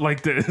end up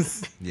like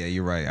this. Yeah,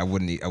 you're right. I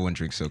wouldn't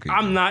drink Silk. either.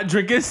 I'm not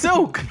drinking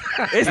Silk.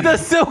 It's the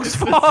Silk's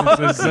fault.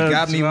 You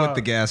got me with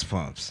the gas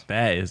pumps.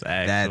 That is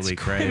That's actually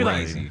crazy.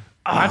 crazy.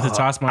 I have to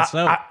toss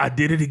myself. I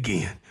did it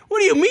again. What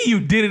do you mean you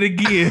did it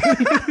again?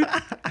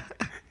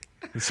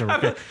 It's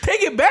a-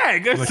 Take it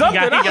back or Look,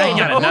 something. he got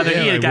I don't another.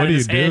 know. He like, got what in do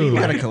his you head. do? He You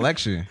got like, a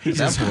collection. At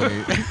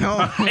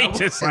that point. he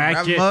just Wrap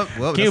like, 'em up.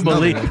 Well, can you that's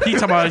believe? another one. He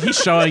talking about he's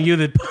showing you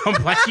the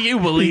pump. Like, can you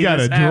believe? He got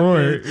a this drawer.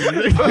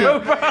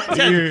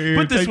 happened? Here,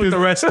 Put this take with the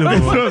rest of That's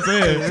them. what I'm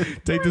saying.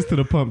 Take this to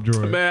the pump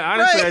drawer. Man,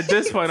 honestly, at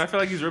this point, I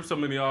feel like he's ripped so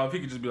many off. He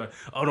could just be like,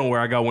 "Oh, don't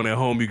worry, I got one at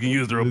home. You can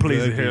use to replace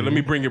it Exactly. here. Let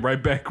me bring it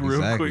right back real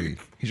Exactly.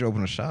 quick." He should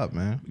open a shop,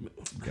 man.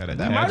 Got a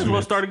Might as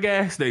well start a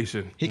gas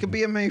station. He could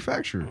be a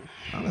manufacturer.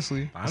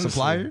 Honestly. A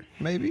supplier,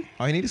 maybe.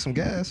 All he needed some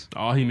gas.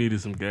 All he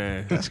needed some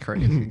gas. That's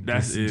crazy.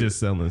 That's it. Just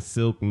selling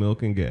silk,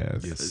 milk, and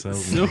gas. So,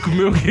 Silk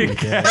milk and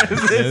gas.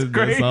 It's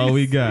crazy. That's all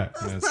we got.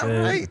 that's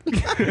it.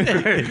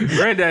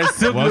 Granddad,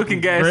 silk milk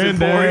and gas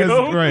Granddad's,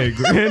 Emporium. right.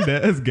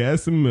 Granddad's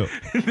gas and milk.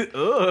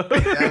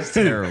 That's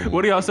terrible.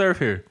 What do y'all serve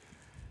here?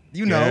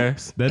 You know.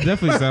 Gas. That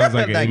definitely sounds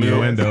like an Thank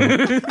you.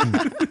 innuendo.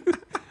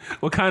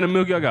 What kind of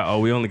milk y'all got? Oh,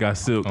 we only got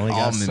silk. Only got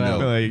Almond so.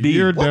 milk. Like, Beef.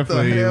 you're What the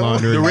definitely hell?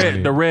 laundering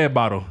The money. red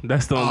bottle.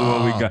 That's the only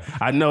one we got.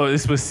 I know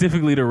it's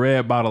specifically the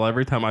red bottle.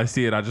 Every time I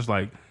see it, I just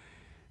like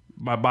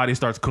my body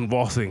starts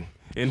convulsing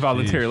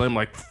involuntarily. I'm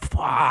like,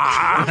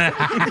 fuck.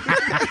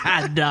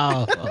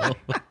 No.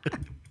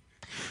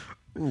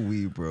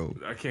 Ooh, bro.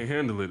 I can't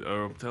handle it.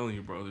 I'm telling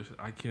you, bro.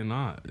 I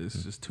cannot.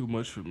 It's just too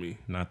much for me.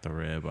 Not the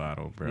red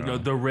bottle, bro.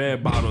 The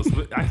red bottles.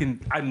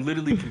 I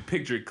literally can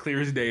picture it clear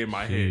as day in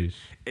my head, Sheesh.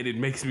 and it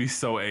makes me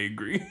so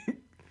angry.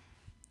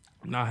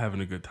 Not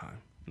having a good time.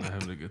 Not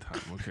having a good time.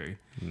 Okay.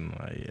 Yeah,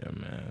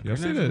 man. Y'all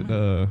see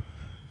that?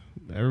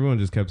 Everyone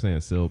just kept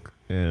saying silk,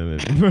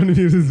 and in front of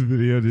you this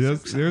video.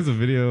 There's a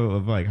video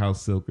of like how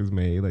silk is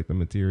made, like the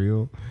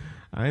material.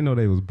 I didn't know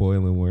they was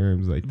boiling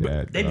worms like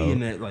that. They bro. be in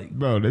that like,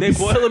 Bro, they be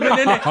boil them and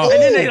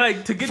then they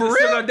like to get the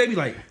silk out. They be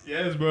like,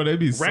 Yes, bro. They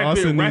be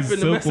Wrapping- saucing wrapping these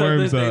the mess up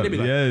silkworms this thing. up. They be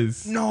like,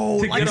 Yes.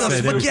 No, To like get the up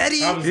there.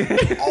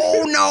 spaghetti.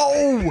 Oh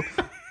no.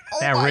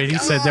 He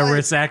said their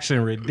reaction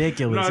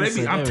ridiculous. no, He they be.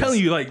 said I'm it telling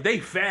was- you, like they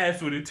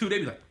fast with it too. They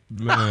be like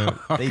Man.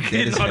 They dead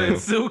getting as all that hell.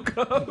 silk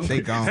up. They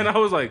gone. And I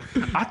was like,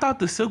 I thought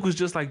the silk was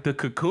just like the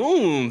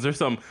cocoons or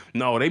something.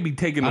 No, they be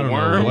taking the don't know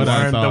worms. what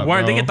I thought, the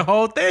worm, they bro. get the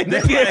whole thing.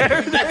 They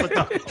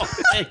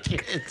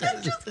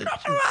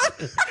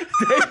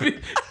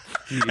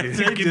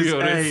They give you all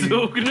that Hey.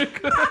 silk.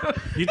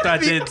 nigga. You thought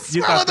that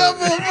you Swallow thought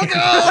that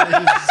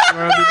motherfucker.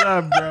 swirled it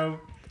up, bro.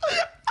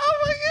 Oh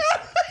my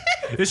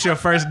god. It's your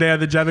first day of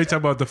the job. They talk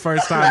about the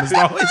first time. It's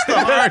always the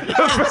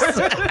hardest.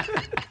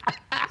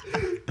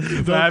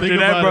 Don't After think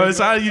that, about bro, it. it's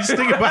how you just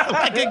think about it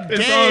like a game.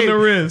 It's on the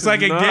wrist. It's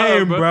like a Nah,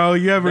 game, bro. bro.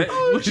 You ever?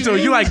 So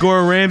you like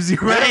Gordon Ramsay,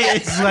 right?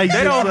 It's like They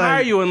just don't like,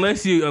 hire you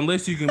unless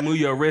you can move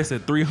your wrist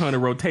at 300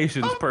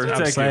 rotations per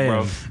second, saying.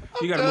 bro.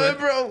 You gotta move.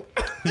 Bro.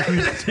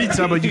 He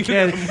talking about you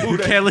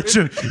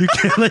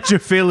can't let your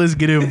feelings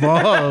get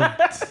involved.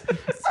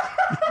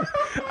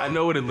 I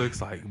know what it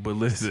looks like, but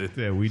listen.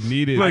 Yeah, we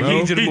need it, Like, bro. you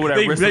need you to move that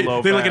wrist a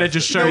little They looking fast. at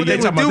your shirt. what They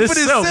they talking would about do this for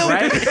this silk, silk.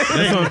 right?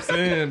 That's what I'm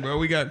saying, bro.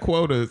 We got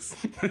quotas.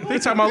 They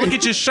talking about look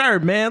at your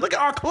shirt, man. Look at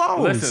our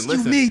clothes.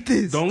 Listen. need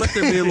this. Don't let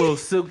there be a little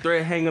silk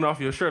thread hanging off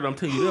your shirt. I'm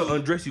telling you, they'll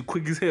undress you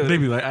quick as hell. They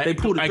be like, they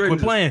pull the I thread quit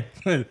and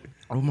playing.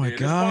 Oh my Yeah,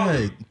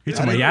 god! He's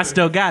like, y'all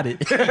still got it.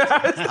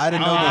 I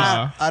didn't know.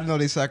 Ah. I didn't know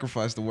they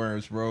sacrificed the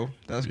worms, bro.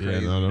 That's Yeah,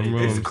 crazy. no, them It's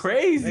rooms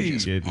crazy.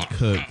 get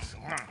cooked.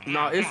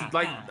 No, it's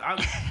like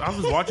I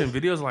was watching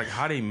videos of, like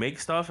how they make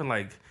stuff, and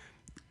like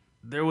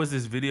there was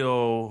this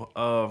video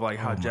of like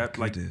how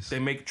like goodness. they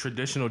make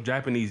traditional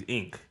Japanese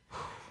ink,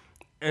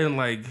 and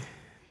like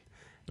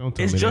Don't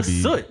tell it's me just they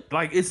be- soot.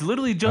 Like it's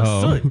literally just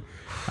Oh. soot.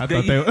 I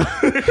They-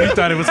 thought they. You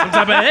thought it was some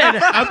type of head.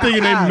 I'm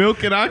thinking they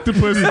milking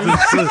octopuses.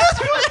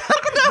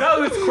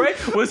 No, it's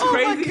crazy. What's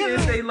crazy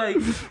is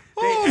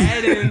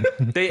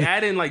they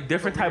add in like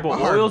different type of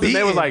heart oils, and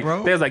they was beating, like,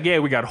 bro. they was like, yeah,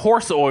 we got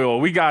horse oil,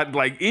 we got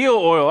like eel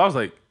oil. I was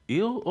like,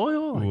 eel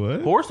oil, like,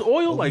 What? horse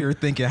oil, Like like you're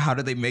thinking, how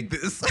did they make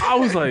this? I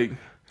was like.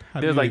 How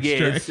do There's you like, yeah,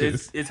 extract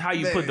this? it's how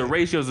you put the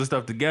ratios and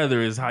stuff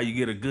together is how you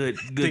get a good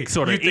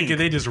sort of You thinking ink.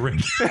 they just ring?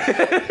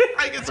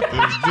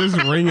 Just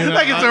ringing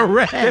Like it's a out.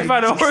 rag. They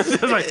find a horse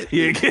that's like,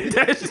 yeah, get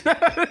that shit.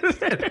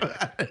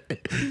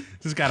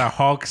 Just got a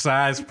Hulk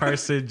sized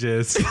person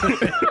just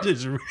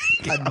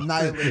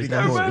Annihilating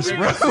a horse,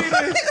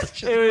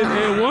 bro.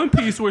 In One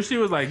Piece where she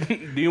was like,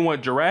 do you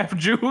want giraffe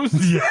juice?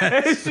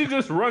 Yes. And she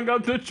just wrung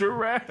out the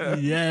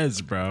giraffe.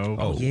 Yes, bro.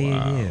 Oh,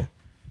 wow.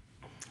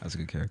 That's a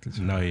good character.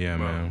 Too. No, yeah,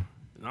 man.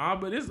 Nah,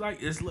 but it's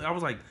like, I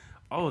was like,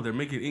 oh, they're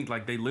making ink.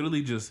 Like they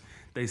literally just,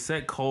 they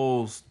set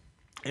coals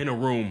in a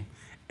room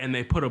and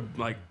they put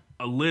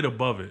a lid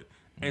above it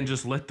and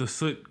just let the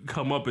soot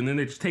come up, and then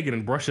they just take it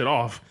and brush it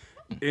off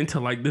into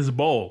like this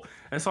bowl.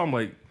 And so I'm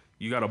like,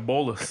 you got a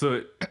bowl of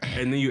soot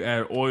and then you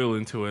add oil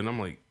into it, and I'm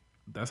like,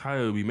 that's how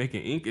it would be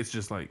making ink. It's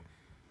just like,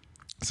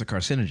 It's a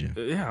carcinogen.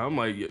 yeah, I'm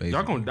like,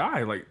 y'all gonna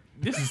die. Like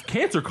this is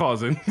cancer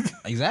causing.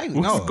 Exactly.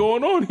 What's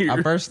going on here?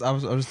 At first, I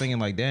was thinking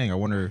like, dang, I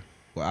wonder.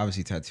 Well,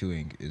 obviously,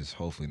 tattooing is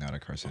hopefully not a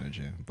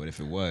carcinogen, but if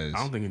it was, I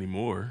don't think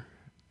anymore.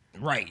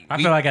 right. I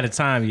feel like at the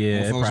time,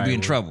 yeah. folks it be in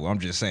would. trouble. I'm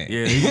just saying.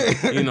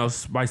 Yeah,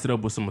 spice it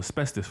up with some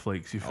asbestos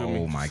flakes. You feel me?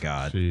 Oh my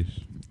God,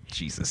 Sheesh.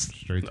 Jesus.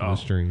 Straight to Oh. the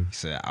stream. He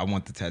said, I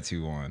want the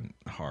tattoo on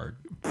hard.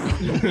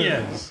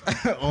 Yes.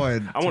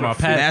 on I want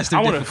to master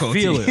I want to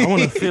difficulty. feel it. I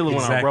want to feel it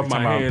when I rub my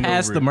Talking about hand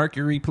Pass over the it.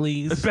 mercury,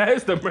 please.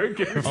 Pass the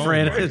mercury.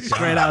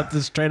 Straight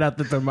out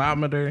the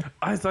thermometer.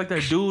 It's like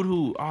that dude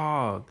who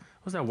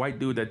what's that white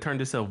dude that turned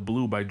himself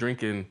blue by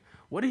drinking?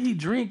 What did he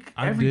drink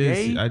every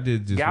day? I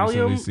did just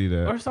Gallium recently see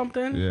that. or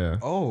something. Yeah.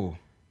 Oh,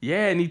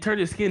 Yeah, and he turned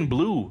his skin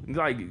blue.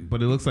 Like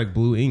But it looks like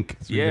blue ink.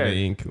 Speaking Yeah. of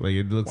ink. Like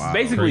it looks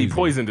basically, he crazy.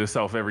 poisoned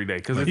himself every day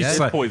because He it's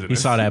saw, poisonous. he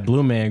saw that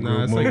Blue Man No,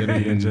 Group it's like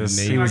movie a and just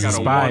navy he was I gotta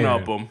inspired.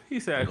 one up him. He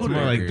said, It's "Who more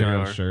the like heck dark you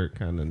are?" shirt,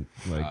 kind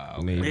of like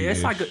okay. navy.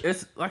 Yeah,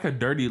 it's like a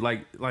dirty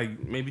like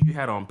maybe you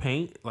had on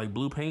paint like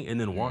blue paint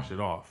and then wash it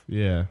off.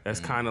 Yeah.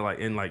 That's kind of like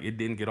and like it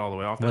didn't get all the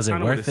way off. That's Was it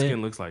kind of what worth his it?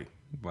 skin looks like.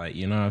 Like,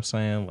 you know what I'm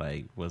saying?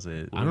 Like, was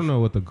it? I don't know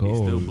what the goal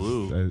still is.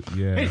 blue.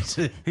 Yeah.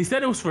 He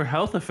said it was for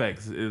health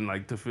effects and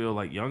like to feel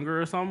like younger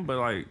or something, but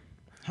like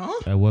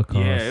At what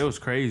cost? yeah, it was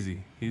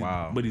crazy.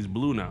 Wow. But he's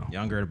blue now.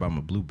 y'all heard about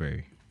my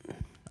blueberry.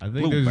 I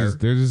think there's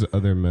just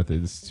other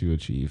methods to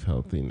achieve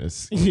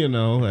healthiness. You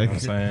know, like I'm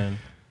saying,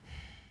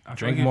 I feel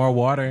drink like more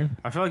water.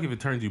 I feel like if it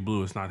turns you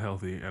blue, it's not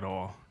healthy at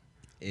all.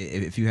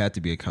 If you had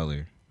to be a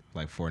color,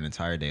 like for an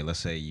entire day, let's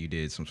say you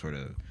did some sort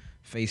of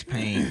face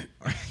paint.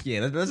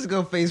 Yeah, let's just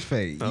go face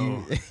paint.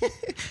 Oh.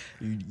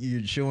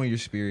 You're showing your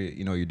spirit.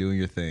 You know, you're doing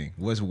your thing.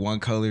 What's one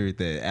color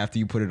that after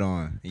you put it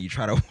on and you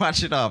try to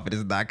wash it off and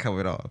it's not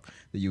coming off,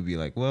 that you'll be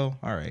like, well,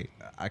 all right,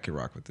 I can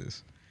rock with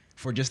this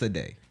for just a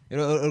day.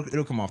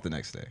 It'll come off the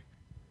next day.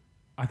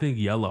 I think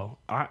yellow.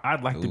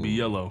 I'd like to be Ooh.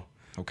 yellow.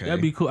 Okay.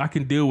 That'd be cool. I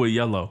can deal with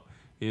yellow.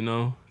 You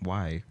know,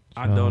 Why?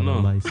 I don't know,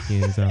 light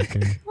skins out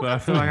there. but I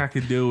feel like I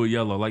could deal with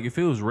yellow. Like if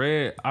it was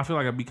red, I feel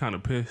like I'd be kind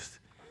of pissed.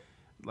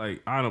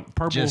 Like I don't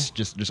purple.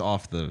 Just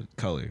off the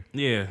color.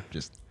 Yeah,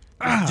 Just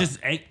just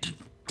ain't.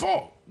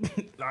 Fuck.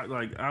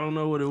 I don't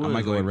know what it was.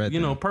 might go with Like, red You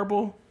then. know,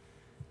 purple.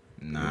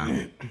 nah.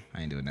 I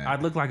ain't doing that.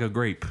 I'd look like a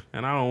grape,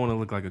 and I don't want to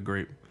look like a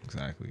grape.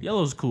 Exactly.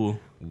 Yellow's cool.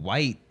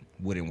 White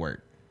wouldn't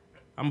work.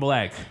 I'm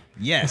black.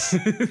 Yes,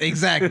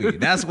 exactly.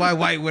 That's why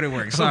white wouldn't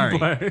work. Sorry.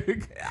 Black.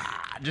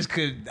 I just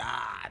could.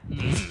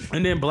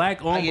 And then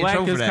black I on get in black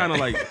trouble is for that. kind of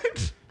like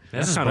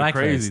that's is kind of blackface.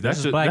 crazy. This That's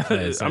is just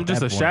blackface I'm at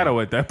just that a point. shadow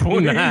at that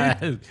point. Nah.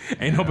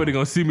 Ain't nobody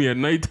gonna see me at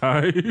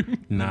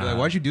nighttime. Nah. Like,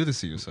 why'd you do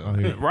this to yourself? Oh,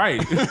 yeah.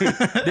 Right.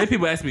 Then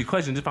people ask me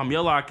questions. If I'm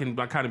yellow, I can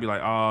kind of be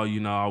like, oh, you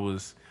know, I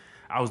was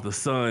the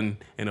son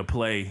in a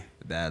play,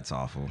 That's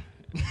awful.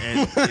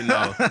 and you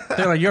know,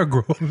 They're like, you're a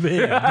grown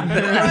man.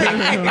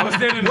 I was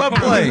standing in the What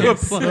corner.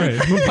 play?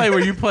 What play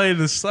where you play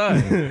the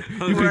sun?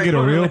 You could get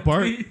a real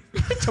part.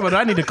 Come on,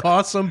 I need to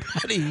call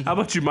somebody. How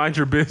about you mind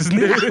your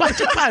business?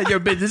 Your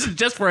business. This is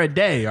just for a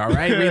day, all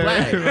right?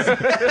 Relax.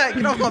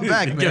 Get off my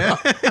back, man.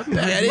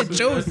 I didn't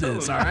choose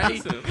this, all right?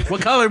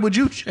 What color would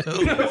you choose?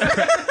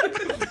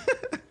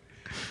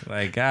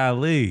 Like,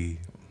 golly.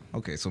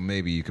 Okay, so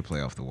maybe you could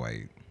play off the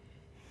white.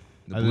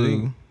 The I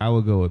blue. think I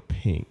would go with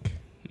pink.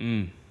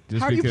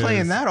 Just How are you because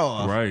playing that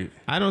off? Right.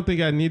 I don't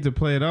think I need to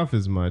play it off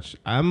as much.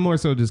 I'm more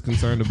so just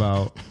concerned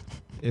about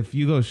if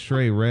you go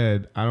straight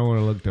red, I don't want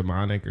to look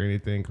demonic or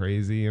anything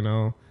crazy, you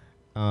know?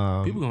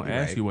 People gonna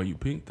ask you why you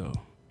pink though.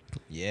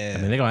 Yeah.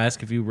 I mean, they're gonna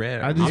ask if you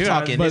red. I just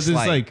talking but this, it's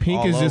like,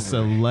 pink all is just a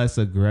over. less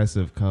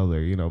aggressive color.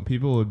 You know,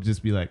 people would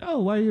just be like, "Oh,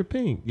 why are you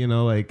pink?" You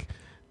know, like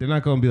they're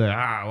not gonna be like,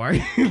 "Ah, why are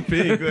you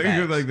pink?"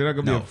 Like, they're not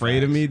gonna be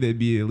afraid of me. They'd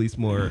be at least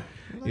more,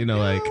 you know,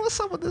 like what's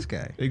up with this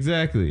guy?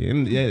 exactly.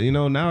 And yeah, you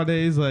know,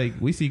 nowadays like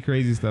we see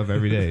crazy stuff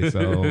every day.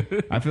 So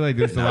I feel like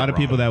there's a lot of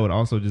people that would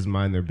also just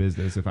mind their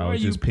business if I Why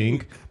was you just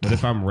pink. But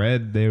if I'm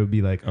red, they would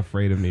be like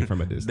afraid of me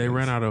from a distance. They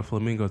ran out of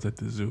flamingos at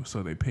the zoo,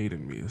 so they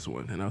painted me as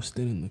one, and I was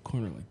standing in the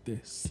corner like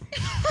this.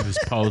 Just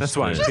post That's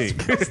why I'm it.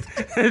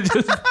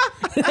 pink.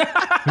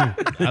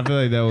 I feel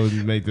like that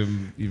would make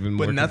them even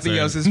more. But nothing concerned.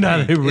 else is No,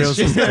 pink. they real It's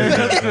just-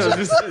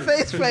 suspicious.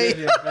 face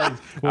paint.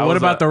 Well, what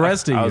about the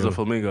rest of you? I was a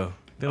flamingo.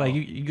 They're like,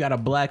 you got a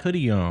black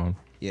hoodie on.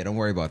 Yeah, don't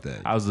worry about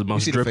that. I was the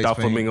most see the dripped face out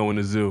paint? flamingo in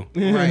the zoo.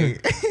 Right.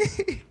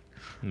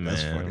 Man,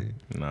 That's funny.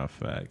 Nah,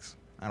 facts.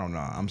 I don't know.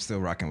 I'm still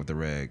rocking with the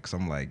red because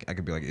I'm like, I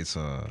could be like, it's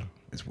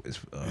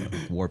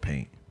war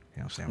paint.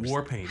 You know what I'm saying?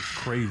 War paint is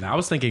crazy. I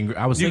was thinking You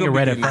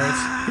red gonna at be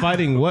first.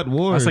 Fighting what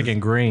war? I was thinking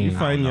green. You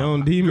fighting your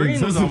own demons.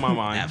 Green was on my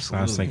mind.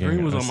 I was thinking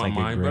Green was I on my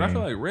thinking mind, but I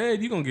feel green. like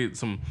red, you gonna get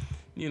some,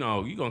 you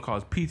know, you gonna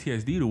cause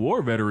PTSD to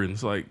war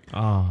veterans. Like,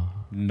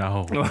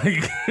 No.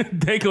 like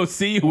they go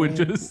see you and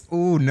just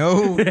Oh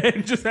no.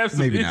 and just have some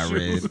Maybe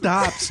issues.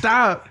 not red.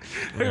 Stop.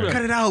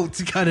 Cut it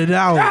out. Cut it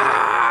out.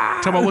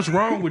 Talk about what's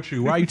wrong with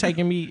you. Why are you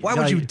taking me? Why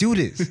would you do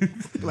this?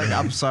 Like,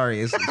 I'm sorry.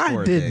 It's I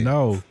for a didn't day.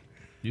 know.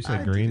 You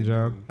said green,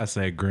 job. I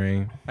said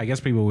green. I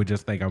guess people would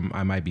just think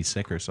I might be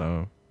sick or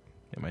so.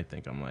 They might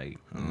think I'm like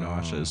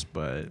nauseous,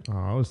 but Oh,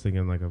 I was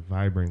thinking like a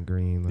vibrant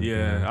green. Like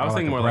Yeah, I was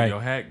like thinking a more bright- like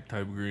your hack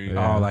type green.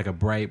 Yeah. oh, like a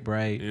bright.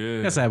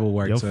 Yeah. Guess that would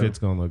work your too. fit's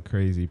gonna look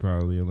crazy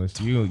probably unless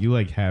you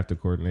like have to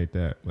coordinate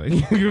that. Like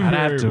I'd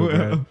have to.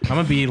 Bro. I'm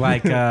gonna be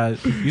like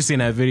you seen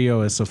that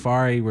video of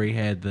Safari where he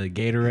had the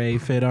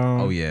Gatorade fit on.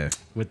 Oh yeah.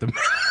 with the.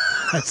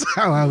 That's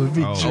how I would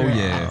be. Oh, Oh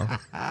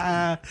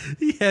yeah.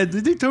 He had.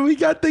 They told me he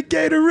got the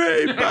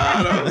Gatorade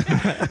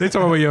bottle. They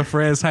told me when your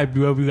friends hype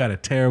you up, you got a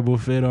terrible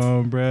fit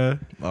on, bruh.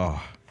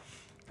 Oh.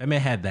 That man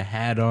had the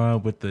hat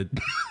on with the.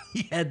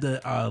 He had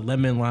the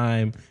lemon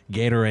lime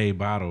Gatorade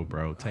bottle,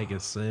 bro. Taking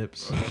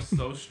sips.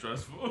 So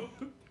stressful.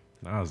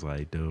 I was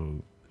like,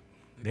 dude,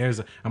 there's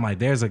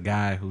a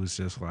guy who's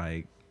just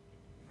like,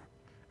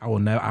 I will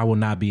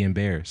not be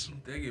embarrassed.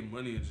 They get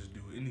money and just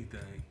do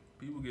anything.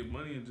 People get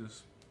money and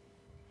just.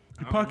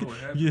 Your I don't pocket, know what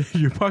happened.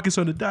 your pocket's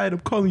on the diet. I'm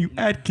calling you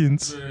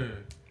Atkins. Yeah.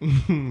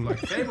 Like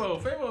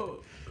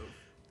Fabo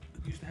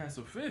used to have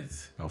some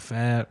fits. Oh,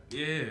 Fab.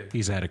 Yeah.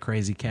 He's had a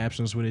crazy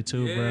captions with it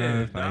too,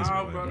 Yeah, bro.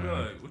 nah, bro. Be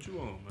like, what you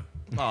want, man?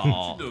 Oh.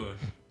 What you doing?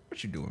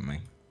 What you doing,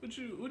 man? What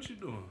you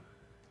doing?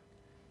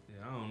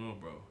 Yeah, I don't know,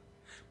 bro.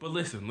 But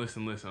listen.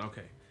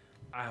 Okay,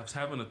 I was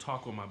having a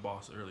talk with my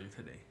boss earlier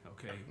today.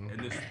 Okay,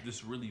 and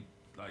this really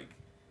like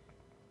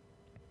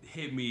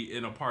hit me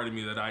in a part of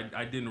me that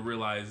I didn't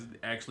realize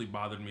actually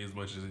bothered me as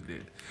much as it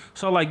did.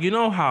 So like, you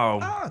know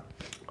how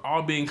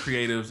all being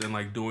creatives and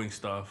like doing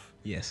stuff,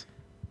 Yes.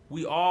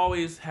 we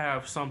always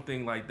have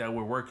something like that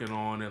we're working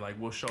on, and like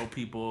we'll show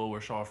people, we'll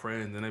show our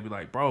friends, and they be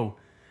like, bro,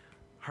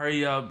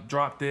 hurry up,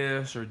 drop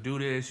this or do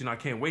this. You know, I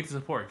can't wait to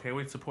support.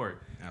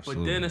 Absolutely.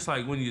 But then it's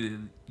like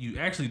when you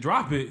actually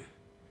drop it,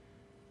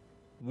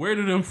 where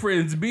do them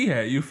friends be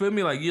at? You feel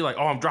me? Like you're like,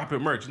 oh, I'm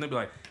dropping merch, and they be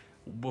like,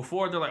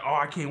 before they're like, oh,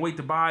 I can't wait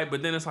to buy.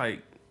 But then it's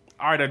like,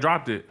 all right, I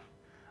dropped it.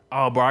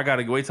 Oh, bro, I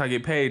gotta wait till I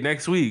get paid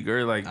next week.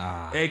 Or like,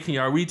 hey, can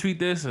y'all retweet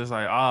this? And it's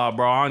like,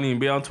 bro, I don't even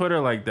be on Twitter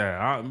like that.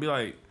 I'll be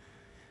like,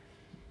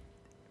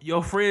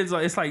 your friends,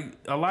 like, it's like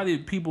a lot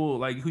of people,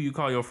 like who you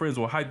call your friends,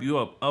 will hype you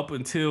up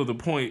until the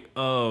point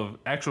of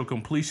actual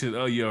completion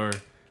of your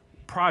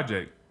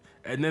project,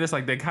 and then it's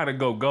like they kind of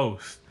go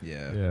ghost.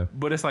 Yeah.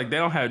 But it's like they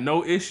don't have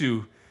no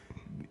issue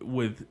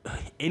with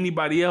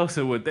anybody else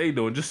and what they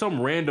doing. Just some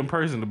random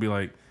person to be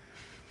like,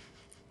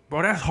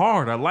 bro, that's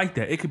hard. I like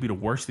that. It could be the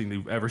worst thing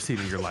you've ever seen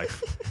in your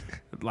life.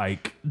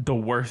 Like the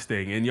worst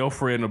thing. And your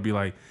friend will be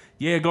like,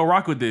 yeah, go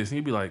rock with this. And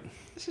you'd be like,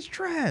 This is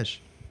trash.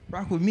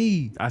 Rock with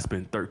me. I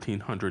spent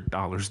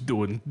 $1,300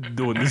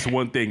 doing this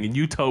one thing, and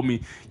you told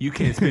me you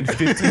can't spend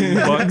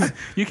 $15.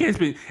 You can't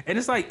spend, and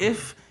it's like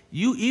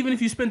even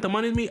if you spent the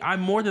money with me, I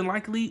more than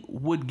likely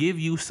would give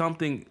you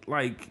something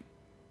like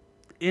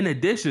in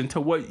addition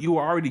to what you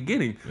were already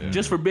getting,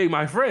 just for being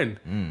my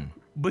friend.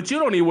 But you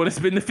don't even want to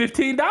spend the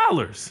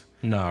 $15.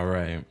 No,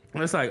 right.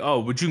 And it's like,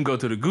 oh, but you can go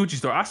to the Gucci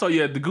store. I saw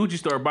you at the Gucci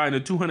store buying a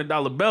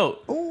 $200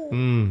 belt.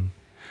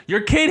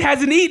 Your kid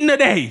hasn't eaten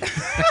today.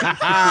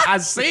 I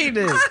seen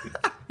it.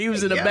 He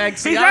was in the back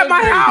seat. He's at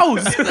my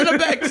house. In the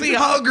backseat,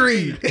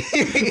 hungry.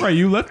 Right,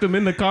 you left him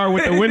in the car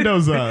with the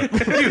windows up.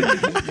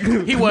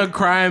 He wasn't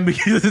crying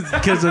because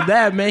of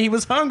that, man. He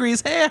was hungry.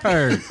 His head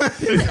hurt.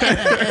 He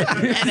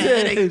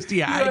was With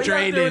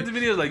dehydrated. the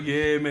videos like,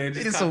 yeah, man,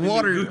 just Get cop some me the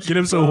water. Gucci. Get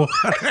him some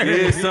water.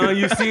 Yeah, son,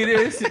 you see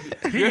this?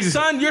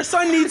 Your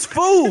son needs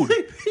food.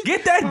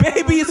 Get that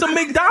baby some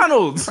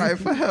McDonald's. Cry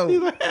for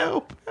help.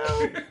 Help.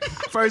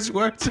 First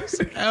words is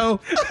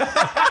help.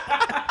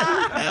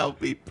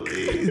 Help me,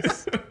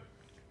 please.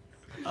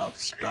 I'm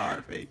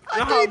starving.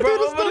 No,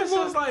 bro, but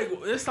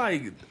it's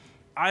like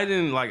I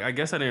didn't like. I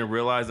guess I didn't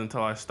realize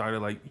until I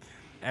started like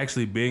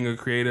actually being a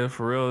creative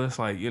for real. It's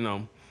like,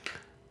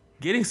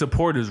 getting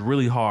support is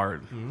really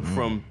hard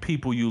from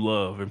people you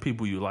love and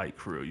people you like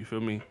for real. You feel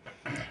me?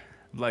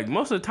 Like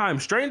most of the time,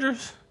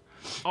 strangers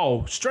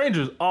all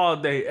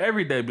day,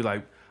 every day be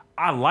like,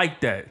 I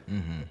like that.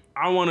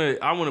 I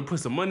wanna put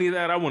some money in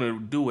that. I wanna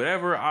do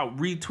whatever. I'll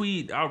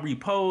retweet, I'll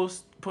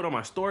repost, put on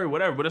my story,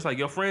 whatever. But it's like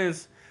your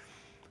friends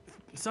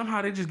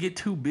somehow they just get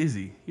too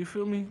busy. You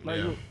feel me?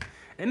 Like,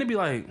 and they be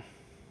like,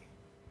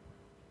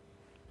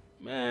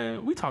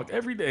 man, we talk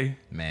every day.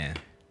 Man,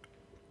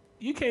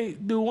 You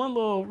can't do one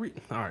little.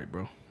 All right,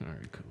 bro. All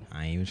right, cool.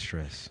 I ain't even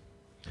stressed.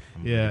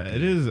 Yeah,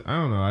 it is. I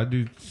don't know. I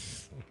do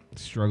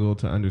struggle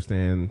to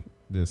understand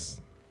this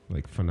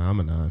like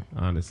phenomenon.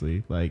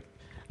 Honestly, like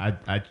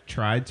I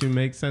tried to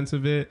make sense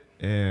of it,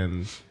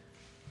 and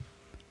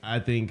I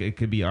think it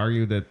could be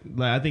argued that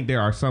I think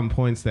there are some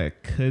points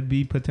that could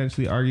be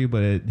potentially argued,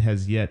 but it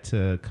has yet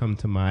to come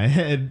to my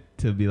head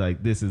to be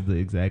like this is the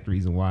exact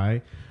reason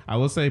why. I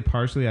will say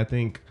partially, I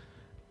think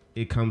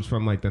it comes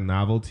from like the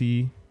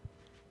novelty,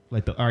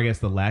 like or I guess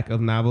the lack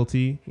of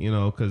novelty,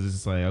 because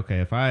it's like okay,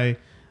 if I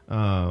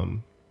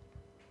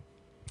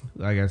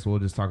guess we'll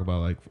just talk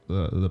about like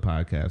the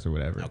podcast or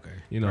whatever. Okay,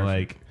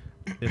 like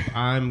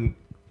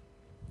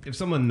if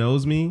someone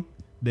knows me,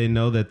 they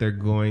know that they're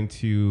going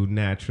to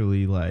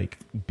naturally like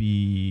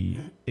be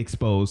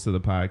exposed to the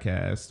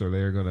podcast, or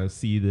they're going to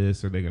see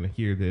this, or they're going to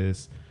hear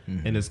this,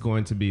 and it's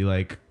going to be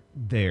like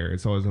there.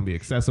 It's always going to be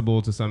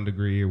accessible to some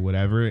degree or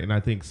whatever. And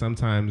I think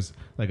sometimes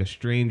like a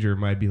stranger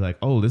might be like,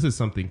 oh, this is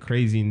something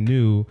crazy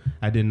new.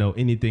 I didn't know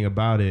anything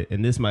about it.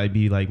 And this might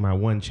be like my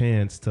one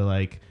chance to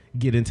like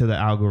get into the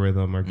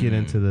algorithm or get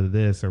into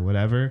this or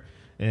whatever.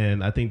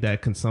 And I think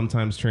that can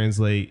sometimes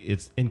translate,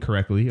 it's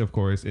incorrectly, of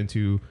course,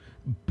 into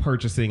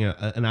purchasing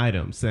an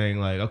item,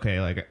 saying like,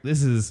 okay, like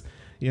this is,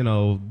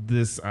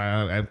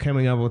 I'm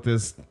coming up with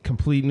this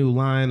complete new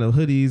line of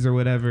hoodies or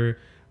whatever.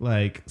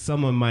 Like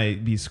someone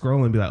might be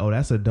scrolling and be like, oh,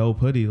 that's a dope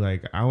hoodie.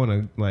 Like I want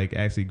to like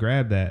actually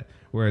grab that.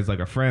 Whereas like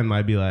a friend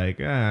might be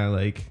like,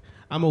 like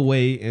I'm gonna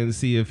wait and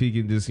see if he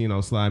can just,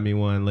 slide me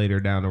one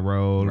later down the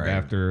road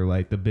after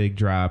like the big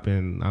drop,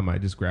 and I might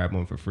just grab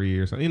one for free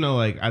or something.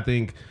 Like I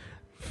think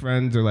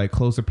friends or like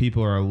closer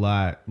people are a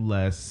lot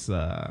less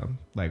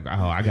like,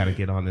 oh, I gotta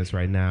get on this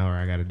right now, or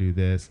I gotta do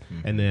this,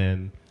 and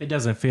then it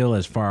doesn't feel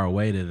as far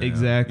away to them.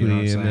 Exactly,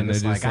 and then they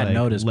just like I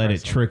noticed let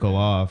it trickle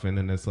off, and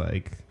then it's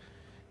like,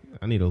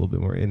 I need a little bit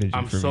more energy.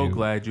 I'm from so you.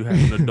 glad you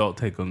have an adult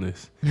take on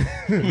this,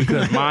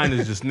 because mine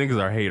is just niggas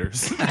are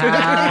haters.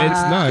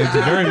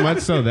 It's very much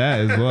so that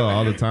as well,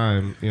 all the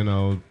time.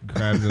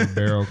 Crabs in a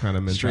barrel kind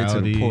of Straight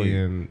to the mentality, point.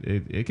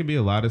 and it can be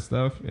a lot of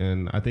stuff.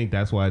 And I think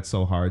that's why it's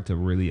so hard to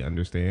really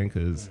understand,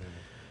 because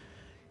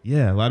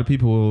a lot of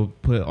people will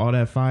put all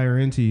that fire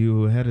into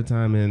you ahead of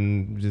time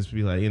and just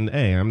be like, and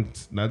hey, I'm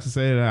not to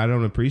say that I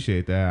don't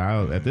appreciate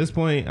that. At this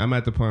point, I'm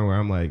at the point where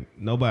I'm like,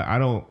 nobody, I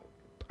don't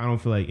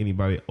feel like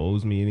anybody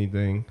owes me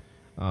anything,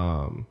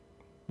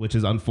 which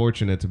is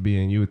unfortunate to be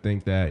in. You would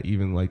think that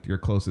even like your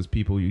closest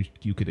people,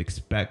 you could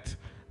expect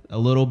a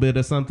little bit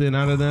of something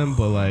out of them,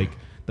 but like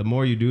the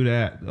more you do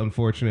that,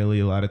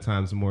 unfortunately, a lot of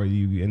times the more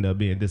you end up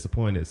being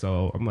disappointed.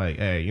 So I'm like,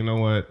 hey, you know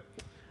what?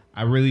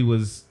 I really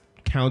was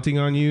counting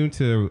on you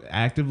to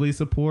actively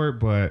support,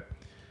 but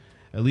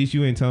at least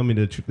you ain't telling me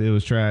that it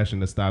was trash and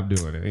to stop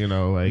doing it.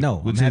 No,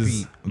 I'm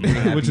happy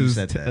you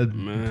said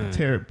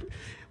that.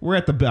 We're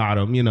at the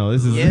bottom,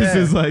 this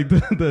is like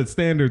the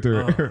standards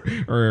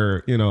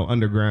or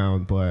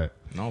underground, but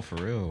no, for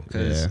real,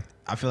 because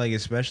I feel like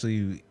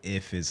especially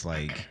if it's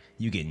like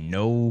you get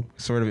no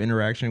sort of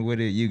interaction with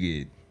it, you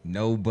get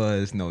no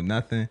buzz, no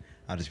nothing.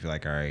 I'll just be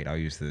like, all right, I'll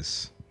use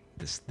this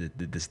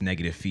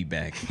negative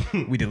feedback.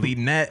 We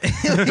deleting that.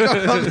 We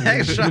gonna come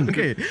back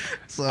stronger.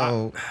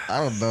 So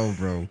I don't know,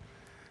 bro.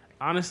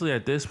 Honestly,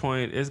 at this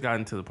point, it's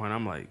gotten to the point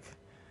I'm like,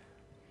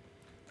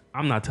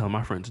 I'm not telling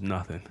my friends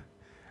nothing.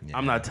 Yeah.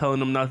 I'm not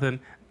telling them nothing.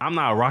 I'm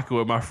not rocking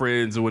with my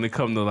friends when it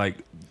comes to like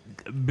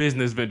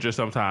business ventures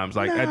sometimes.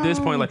 Like at this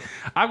point, like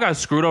I've got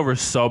screwed over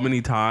so many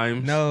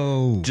times.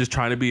 Just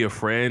trying to be a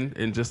friend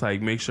and just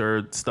like make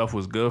sure stuff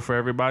was good for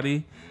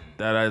everybody,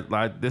 that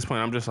at this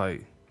point I'm just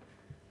like,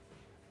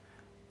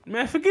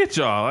 man, forget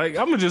y'all. Like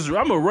I'm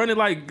gonna run it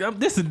like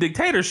this is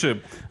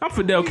dictatorship. I'm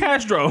Fidel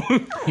Castro.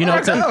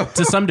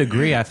 To some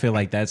degree, I feel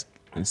like that's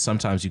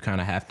sometimes you kind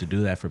of have to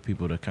do that for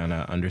people to kind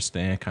of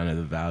understand kind of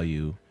the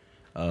value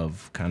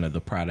of kind of the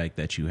product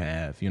that you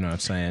have. You know what I'm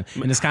saying?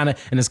 And it's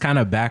kind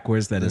of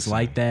backwards that it's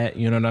like that.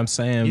 You know what I'm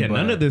saying? Yeah, but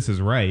none of this is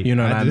right. You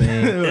know what I mean?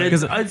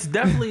 It's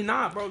definitely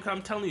not, bro.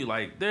 I'm telling you,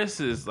 like this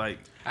is like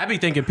I be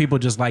thinking people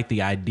just like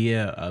the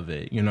idea of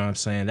it. You know what I'm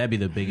saying? That'd be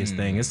the biggest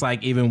thing. It's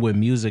like even with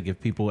music, if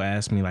people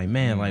ask me like,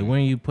 man, like when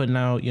are you putting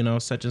out,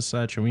 such and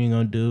such, or when you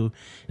gonna do?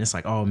 And it's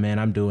like, oh man,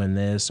 I'm doing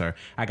this, or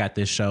I got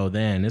this show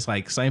then. It's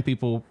like same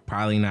people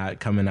probably not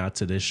coming out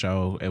to this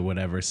show at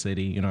whatever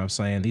city. You know what I'm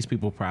saying? These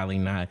people probably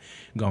not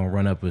gonna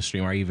run up a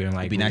stream or even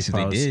like It'd be nice if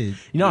they did.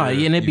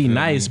 And it'd be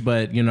nice, me?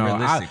 but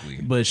Realistically.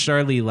 but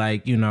surely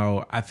like,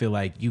 I feel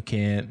like you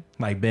can't,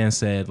 like Ben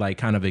said, like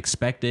kind of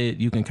expect it.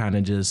 You can kind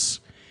of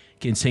just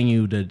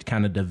continue to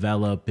kind of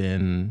develop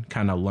and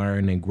kind of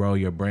learn and grow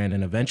your brand.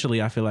 And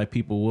eventually I feel like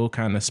people will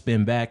kind of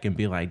spin back and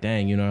be like,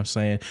 dang, you know what I'm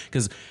saying?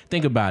 Because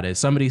think about it.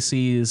 Somebody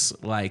sees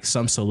like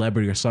some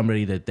celebrity or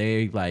somebody that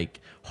they like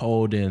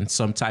hold in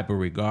some type of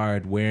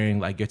regard wearing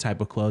like your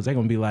type of clothes. They're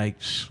going to be like,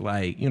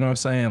 you know what I'm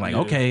saying? Like,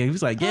 okay.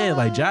 He's like, yeah,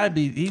 like Jai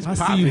he's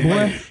popping.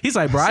 Boy. He's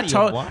like, bro,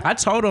 I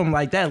told him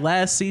like that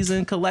last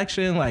season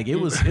collection, like it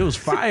was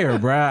fire,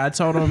 bro. I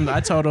told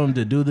him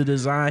to do the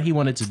design. He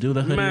wanted to do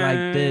the hoodie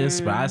like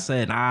this, but I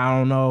said, I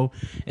don't know.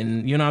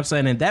 And you know what I'm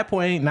saying? At that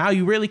point, now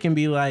you really can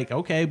be like,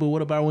 okay, but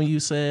what about when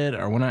you said,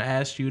 or when I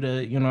asked you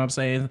to, you know what I'm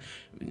saying?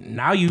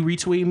 Now you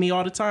retweet me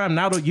all the time.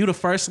 Now you the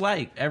first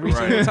like every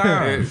single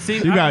time. See,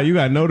 you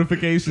got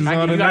notifications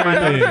on and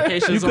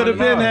everything. You could have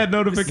been had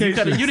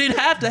notifications. You didn't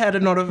have to have a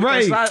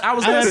notification. Right. I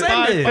was gonna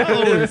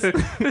send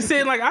it.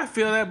 See, like I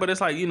feel that, but it's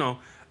like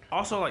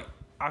also like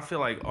I feel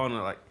like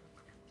on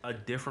a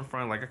different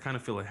front, like I kind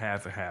of feel like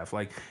half and half.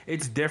 Like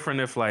it's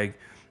different if like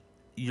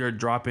you're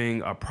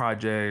dropping a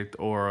project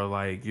or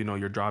like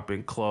you're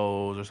dropping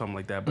clothes or something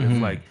like that. But if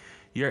like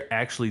you're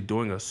actually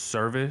doing a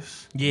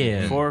service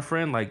for a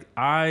friend. Like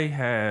I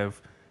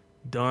have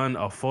done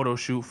a photo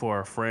shoot for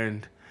a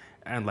friend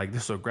and like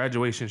this is a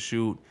graduation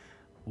shoot.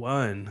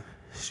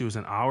 She was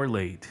an hour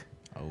late.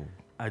 Oh.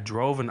 I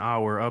drove an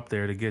hour up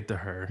there to get to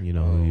her. You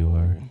know who you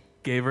are.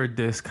 Gave her a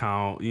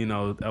discount,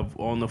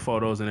 on the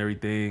photos and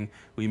everything.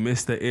 We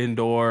missed the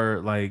indoor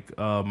like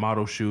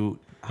model shoot.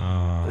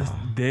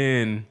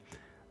 Then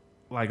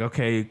like,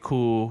 okay,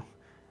 cool.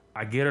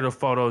 I get her the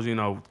photos,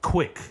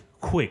 quick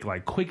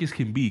as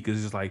can be,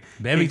 because it's like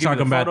they be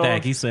talking about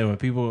that. He said when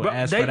people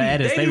ask for the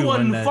edits, they be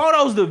wanting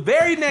photos the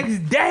very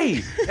next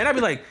day, and I'd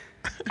be like,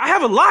 I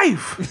have a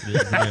life.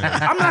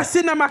 I'm not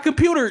sitting at my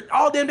computer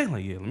all damn day.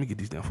 Like, yeah, let me get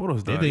these damn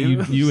photos done. They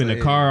think you in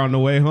the car on the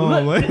way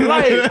home. Like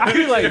I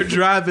feel like you're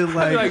driving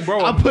like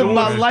bro, I'm putting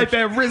my life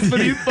at risk for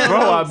these photos.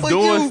 Bro, I'm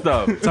doing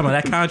stuff. Some of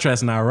that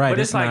contrast not right. But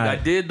it's like I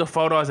did the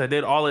photos, I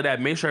did all of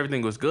that, made sure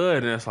everything was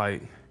good, and it's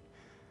like,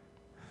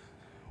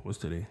 what's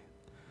today?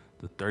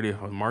 The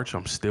 30th of March.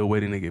 I'm still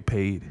waiting to get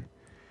paid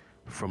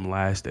from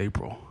last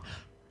April.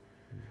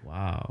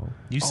 Wow.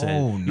 You said,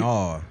 oh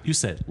no. You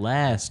said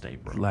last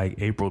April. Like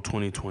April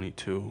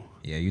 2022.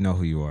 Yeah, you know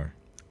who you are.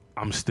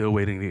 I'm still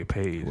waiting to get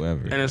paid.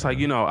 Whoever. And it's like,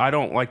 I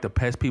don't like to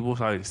pest people,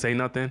 so I didn't say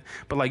nothing.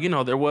 But like,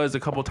 there was a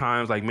couple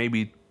times, like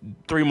maybe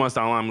 3 months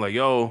down the line, I'm like,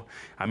 yo,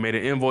 I made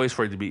an invoice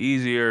for it to be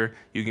easier.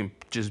 You can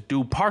just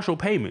do partial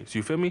payments.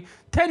 You feel me?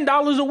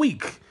 $10 a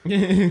week.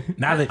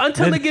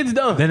 Until it gets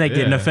done. Then they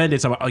getting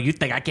offended. So, you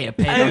think I can't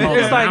pay the whole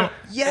it's amount? Like,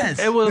 yes.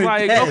 It was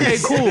like, okay,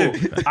 cool.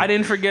 I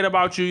didn't forget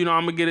about you.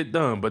 I'm going to get it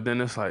done. But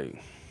then it's like,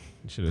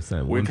 you should have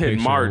said we've hit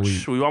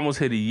March. We almost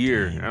hit a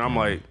year. And I'm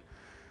like,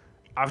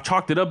 I've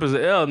chalked it up as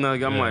an L. Now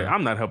I'm like,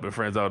 I'm not helping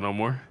friends out no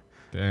more.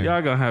 Dang.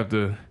 Y'all going to have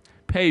to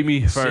pay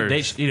me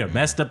first. They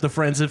messed up the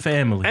friends and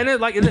family. And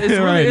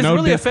it's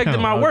really affected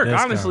my work.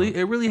 Honestly,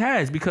 it really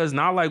has, because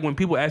now like when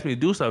people ask me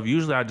to do stuff,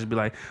 usually I just be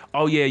like,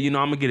 oh yeah, I'm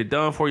gonna get it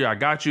done for you. I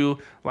got you.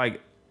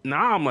 Like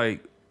now I'm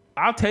like,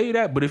 I'll tell you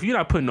that, but if you're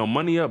not putting no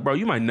money up, bro,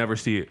 you might never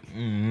see it.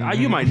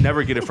 You might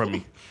never get it from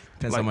me.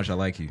 That's how much I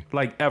like you.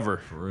 Like ever.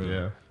 For real.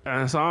 Yeah.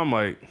 And so I'm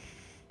like,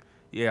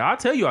 yeah, I'll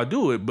tell you I'll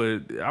do it, but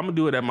I'm gonna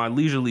do it at my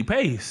leisurely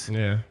pace.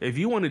 Yeah. If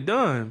you want it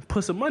done,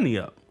 put some money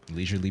up.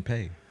 Leisurely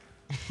pay.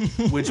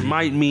 Which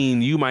might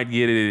mean you might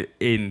get it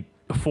in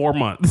 4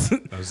 months.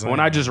 When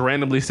I just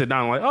randomly sit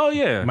down, like, oh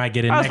yeah, might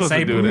get it next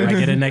April. Might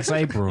get it next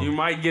April. You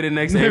might get it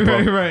next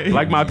April, right.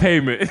 Like my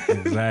payment.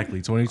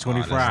 Exactly,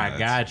 2024. I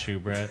got you,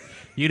 bro.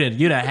 You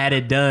done had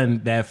it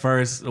done that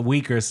first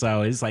week or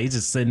so. It's like you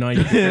just sitting on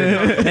your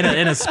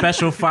in a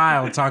special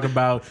file talking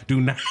about do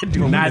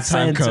not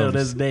send till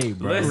this day,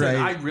 bro. Listen,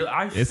 right?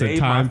 I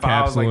save my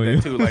files like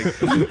that too.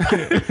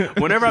 Like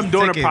whenever I'm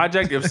doing a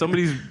project, if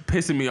somebody's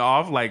pissing me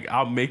off, like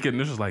I'll make it.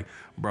 And it's just like,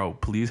 bro,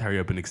 please hurry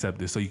up and accept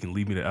this so you can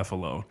leave me the F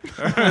alone.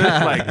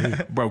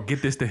 Like, bro,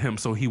 get this to him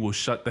so he will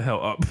shut the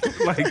hell up.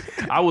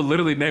 Like, I would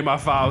literally name my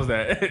files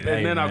that,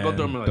 and then I'll go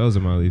through them and like, those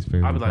are my least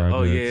favorite. I'll be like,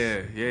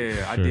 projects. oh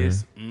yeah, I did.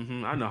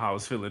 I know how I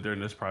was feeling during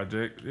this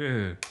project.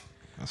 Yeah,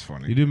 that's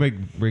funny. You do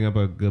bring up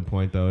a good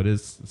point though. It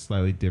is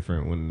slightly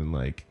different when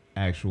like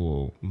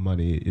actual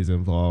money is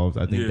involved.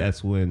 I think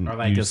that's when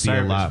like you see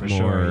a lot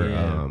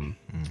more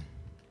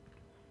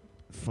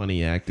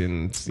funny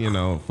acting,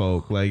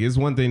 folk. Like it's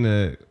one thing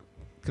to,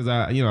 because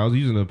I was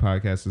using the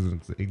podcast as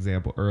an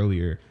example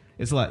earlier.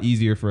 it's a lot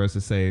easier for us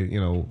to say, you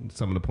know,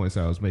 some of the points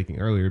that I was making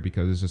earlier,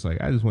 because it's just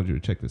like, I just want you to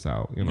check this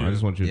out. You know, I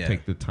just want you to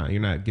take the time.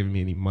 You're not giving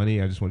me any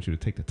money. I just want you to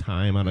take the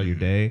time out of your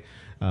day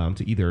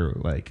to either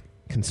like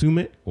consume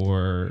it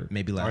or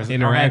maybe like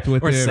interact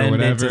with it send or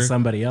whatever it to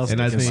somebody else.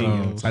 And I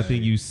consume.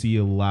 think you see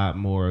a lot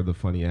more of the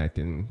funny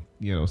acting,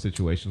 you know,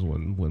 situations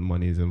when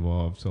money is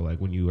involved. So like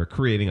when you are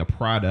creating a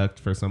product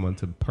for someone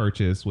to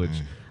purchase, which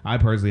I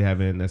personally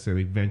haven't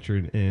necessarily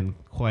ventured in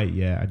quite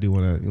yet. I do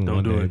want to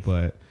one day,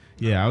 but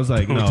yeah, I was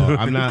like,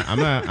 I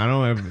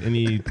don't have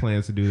any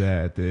plans to do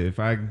that. If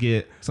I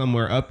get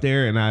somewhere up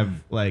there and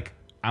I've like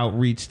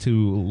outreach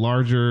to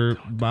larger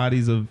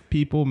bodies of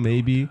people,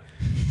 maybe,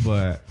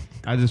 but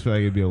I just feel like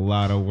it'd be a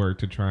lot of work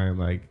to try and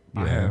like.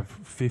 I have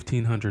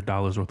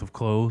 $1,500 worth of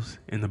clothes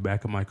in the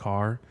back of my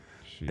car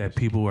that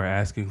people were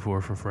asking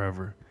for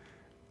forever,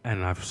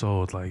 and I've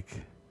sold like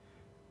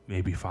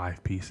maybe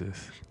 5 pieces.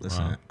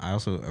 Listen, I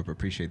also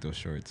appreciate those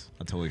shorts.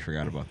 I totally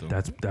forgot about them.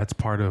 That's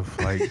part of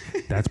like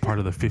that's part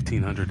of the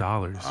 $1,500.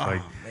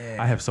 Like man.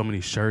 I have so many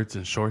shirts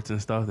and shorts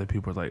and stuff that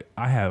people are like,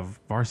 I have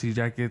varsity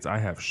jackets, I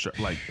have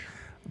like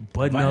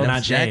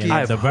button-up jackets, I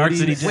have the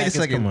varsity hoodies. Wait a jackets,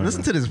 second. come on,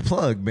 Listen to this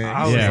plug, man.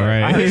 I was Yeah,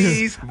 like,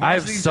 right. I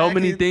have so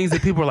many things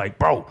that people are like,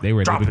 bro, They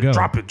ready drop to it, go.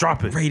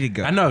 drop it. Ready to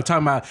go. I know,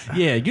 talking about,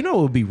 you know,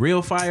 it would be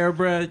real fire,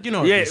 bruh. You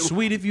know, it'd be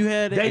sweet if you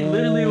had it. They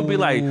literally would be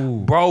like,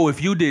 bro,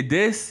 if you did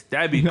this,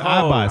 that'd be cold.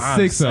 I buy I'm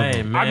 6 of saying,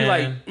 them. man. I'd be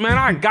like, man,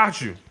 I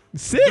got you.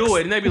 6? Do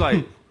it. And they'd be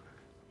like,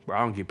 bro, I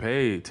don't get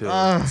paid till.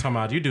 Talking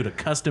about you do the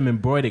custom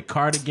embroidered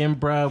cardigan,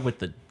 bruh, with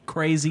the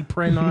crazy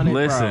print on it.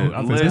 Listen, bro.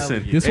 I'm listen.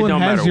 telling you. This It one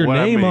don't has matter your what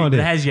I name make. on It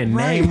it. has your name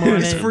Right, on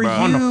it's it for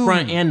on the you.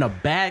 front and the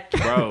back.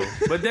 Bro.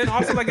 But then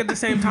also, like, at the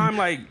same time,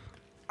 like,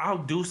 I'll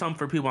do something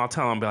for people. I'll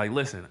tell them, be like,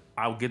 listen,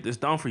 I'll get this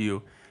done for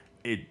you.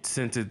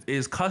 Since it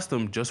is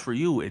custom just for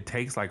you, it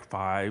takes like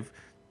 5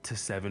 to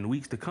 7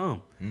 weeks to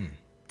come.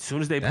 As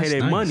soon as they pay That's their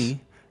nice.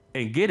 money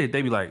and get it,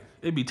 they be like,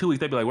 it'd be 2 weeks.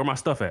 They'd be like, where my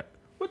stuff at?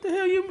 What the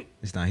hell you mean?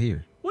 It's not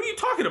here. What are you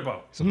talking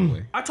about? It's on the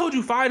way. I told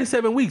you 5 to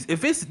 7 weeks.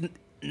 If it's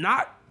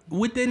not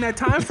within that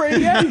time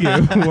frame yet,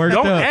 Yeah, worked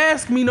don't up.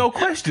 ask me no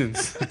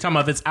questions. Talking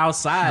about if it's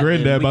outside.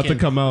 Granddad then we about to can-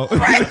 come out.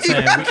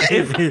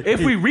 If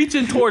we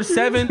reaching towards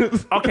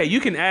 7, okay, you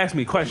can ask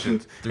me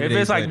questions. 3 If days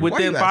it's like later. Why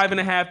within you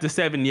 5.5 to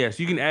 7, yes,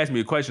 you can ask me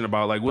a question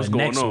about like what's But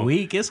going next on.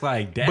 week, it's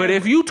like that. But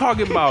if you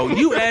talking about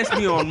you asked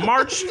me on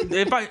March,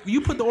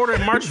 you put the order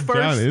in March John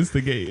 1st,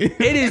 instigate.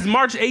 it is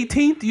March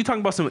 18th. You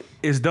talking about some?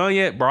 It's done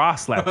yet, bro? I'll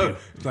slap you.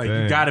 like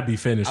Dang. you gotta be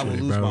finished I with would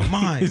it, lose bro. my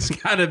mind. It's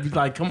gotta be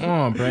like, come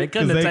on, bro. It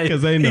couldn't have taken-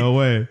 Because they know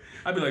way.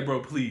 I'd be like, bro,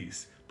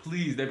 please.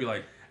 They'd be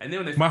like, and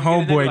then when they My forget it,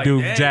 they be homeboy like,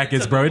 do "Dang,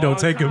 jackets, took bro. a It don't long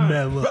take him time."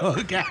 that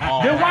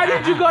long. Then why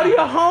did you go to your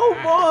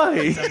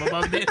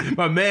homeboy?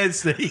 My man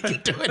said he can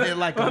do it in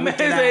like My a man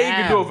week and a said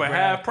he could do it half, for bro.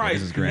 half price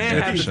This is and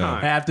Grandaddy half the show.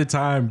 time. Half the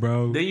time,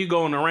 bro. Then you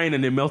go in the rain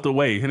and they melt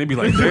away, and they be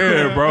like,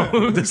 "Damn,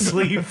 bro." The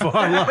sleeve fall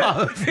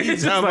off.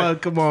 He's talking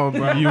about, come on,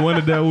 bro. You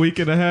wanted that week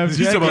and a half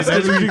He's talking about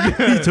jacket. stitch me-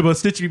 he's talking about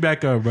stitch me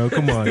back up, bro.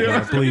 Come on,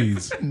 bro.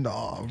 Please.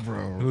 Nah,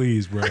 bro.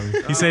 Please, bro.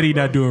 He said he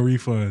not doing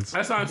refunds.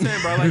 That's what I'm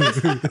saying, bro.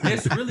 Like,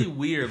 it's really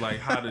weird, like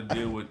how to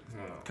deal with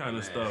kind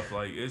of stuff.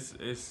 Like,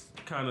 it's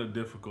kind of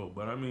difficult,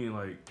 but I mean,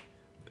 like,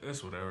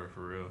 it's whatever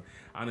for real.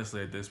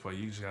 Honestly, at this point,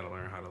 you just gotta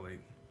learn how to like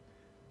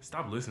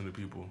stop listening to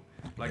people.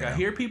 Like, I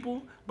hear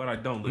people, but I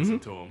don't listen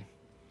to them.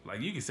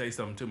 Like, you can say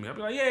something to me, I'll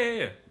be like,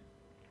 yeah.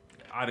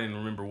 I didn't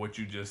remember what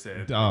you just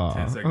said Aw.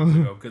 10 seconds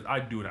ago because I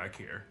do not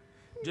care.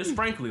 Just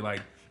frankly,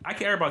 like, I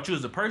care about you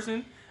as a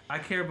person. I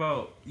care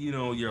about, you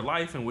know, your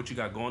life and what you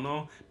got going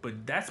on.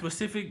 But that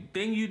specific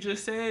thing you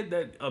just said,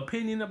 that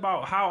opinion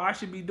about how I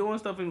should be doing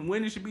stuff and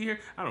when it should be here,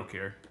 I don't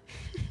care.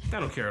 I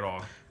don't care at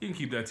all. You can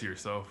keep that to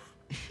yourself.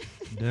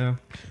 Yeah,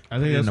 I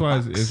think in that's the why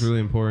box. it's really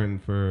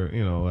important for,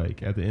 you know,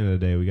 like at the end of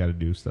the day, we got to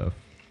do stuff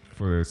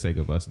for the sake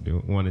of us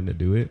wanting to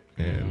do it,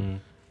 and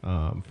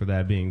for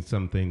that being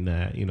something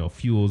that, you know,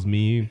 fuels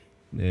me.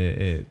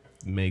 It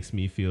makes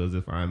me feel as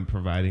if I'm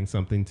providing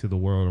something to the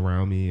world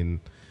around me, and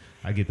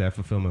I get that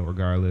fulfillment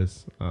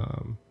regardless.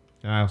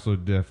 I also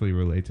definitely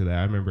relate to that.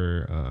 I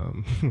remember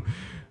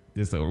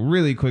just a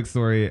really quick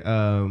story.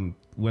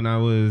 When I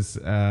was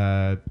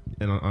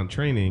on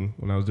training,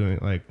 when I was doing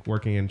like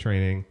working in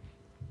training,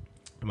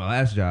 my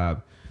last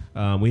job,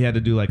 we had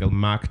to do like a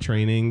mock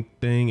training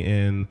thing,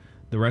 and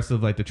the rest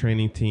of like the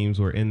training teams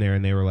were in there,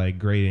 and they were like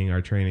grading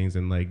our trainings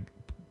and like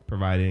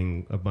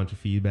providing a bunch of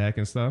feedback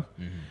and stuff.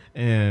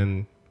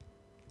 And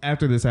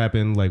after this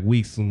happened, like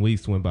weeks and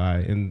weeks went by,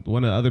 and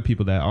one of the other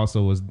people that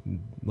also was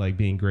like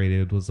being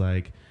graded was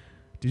like,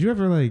 "Did you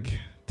ever like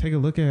take a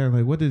look at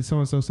like what did so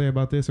and so say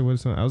about this or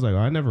what?" I was like, "Oh,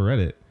 I never read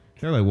it."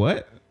 They're like,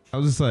 "What?" I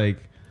was just like,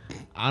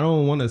 I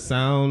don't want to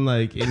sound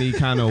like any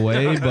kind of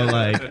way, but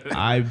like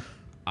I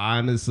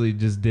honestly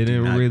just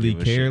didn't Not really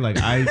give a care. shit. Like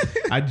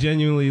I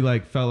genuinely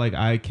like felt like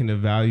I can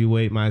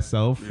evaluate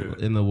myself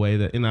in the way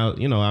that, and I,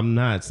 you know, I'm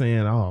not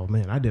saying, "Oh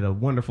man, I did a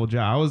wonderful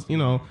job." I was, you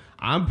know,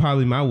 I'm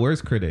probably my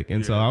worst critic,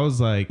 and so I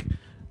was like,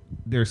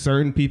 there's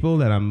certain people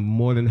that I'm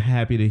more than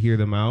happy to hear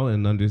them out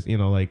and you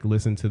know, like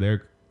listen to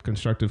their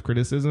constructive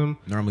criticism.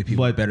 Normally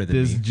people but better than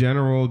this me.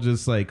 general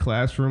just like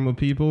classroom of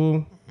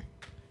people,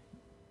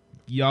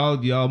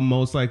 y'all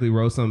most likely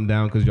wrote something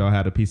down because y'all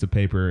had a piece of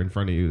paper in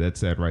front of you that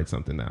said write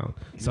something down.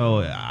 So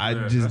I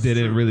Yeah, just that's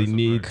didn't true. really That's a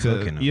need fact. to,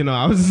 Cooking 'em. you know,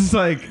 I was just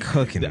like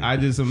Cooking 'em. I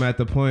just am at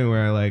the point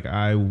where like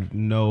I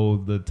know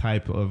the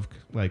type of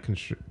like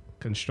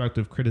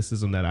constructive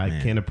criticism that I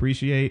Man. can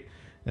appreciate,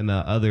 and the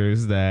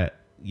others that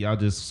y'all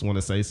just want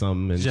to say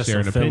something and Just share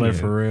a an filler opinion.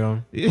 for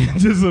real. Yeah,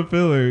 just a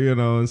filler, you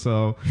know. And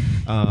so,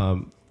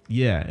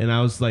 yeah. And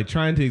I was like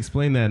trying to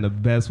explain that in the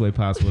best way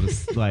possible.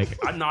 To, like,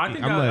 I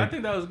think I'm I like-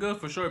 think that was good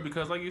for sure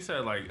because, like you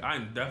said, like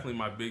I'm definitely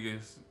my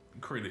biggest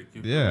critic.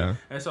 You feel Yeah. me?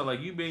 And so,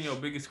 like you being your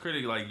biggest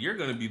critic, like you're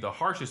gonna be the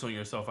harshest on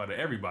yourself out of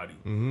everybody.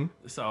 mm-hmm.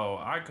 So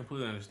I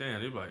completely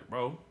understand. They're like,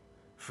 bro,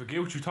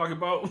 forget what you're talking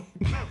about.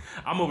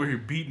 I'm over here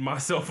beating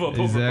myself up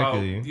over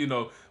Exactly. about, you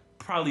know,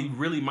 probably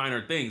really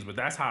minor things, but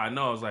that's how I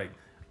know. I was like,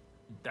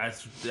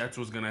 that's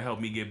what's gonna help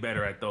me get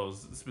better at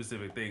those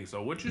specific things.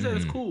 So what you said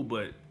is cool,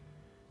 but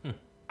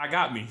I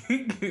got me.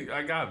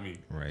 I got me.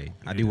 Right.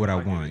 I do what I I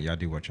get want. it. Y'all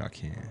do what y'all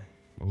can.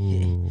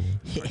 Ooh.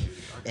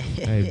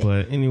 Hey,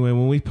 but anyway,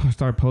 when we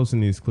start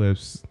posting these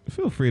clips,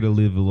 feel free to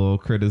leave a little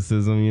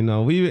criticism. You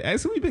know, we've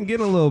been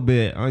getting a little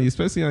bit on,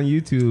 especially on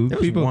YouTube. There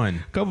was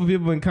one. A couple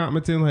people been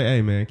commenting like,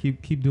 "Hey, man,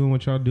 keep doing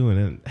what y'all doing,"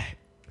 and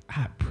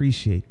I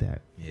appreciate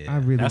that. Yeah. I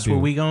really That's do.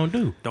 what we gonna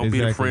do. Don't be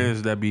the Exactly.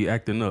 friends that be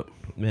acting up.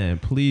 Man,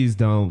 please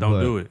don't. Don't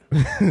but do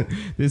it.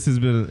 This has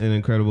been an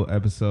incredible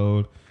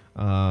episode.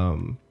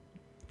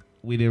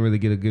 We didn't really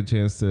get a good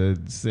chance to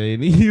say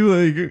any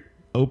like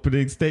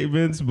opening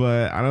statements,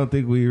 but I don't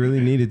think we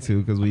really needed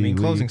to because we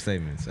Closing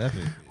statements. F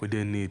it. We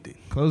didn't need it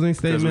closing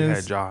because we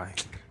had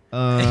statements.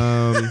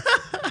 Jai.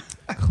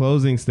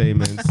 Closing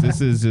statements.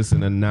 This is just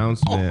an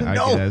announcement, Oh,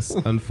 no. I guess.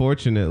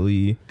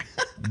 Unfortunately,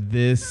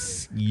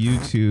 this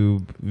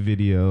YouTube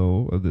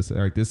video of this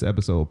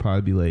episode will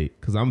probably be late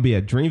because I'm gonna be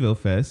at Dreamville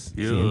Fest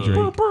seeing Yeah.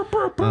 Drake.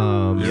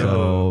 Yeah.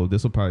 So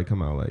this will probably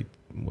come out like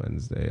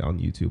Wednesday on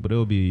YouTube, but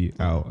it'll be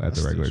out at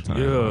the regular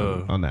time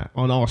Yeah.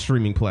 on all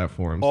streaming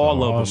platforms.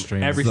 All So- of them.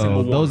 streams. Every so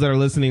single one. those that are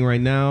listening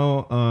right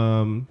now,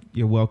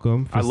 you're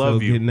welcome for I love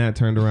still you. getting that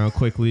turned around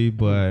quickly.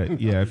 But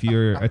yeah, if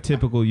you're a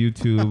typical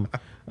YouTube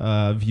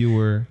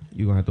viewer,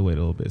 you're gonna have to wait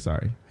a little bit.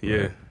 Sorry.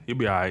 Yeah, you'll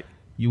be all right.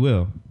 You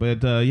will.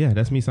 But yeah,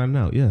 that's me signing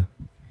out. Yeah.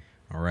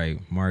 All right,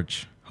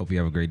 March. Hope you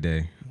have a great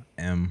day.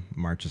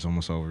 March is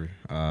almost over.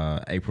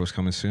 April's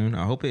coming soon.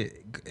 I hope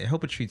it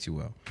treats you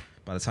well.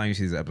 By the time you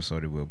see this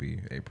episode, it will be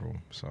April.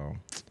 So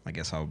I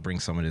guess I'll bring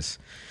some of this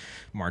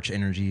March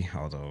energy.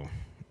 Although,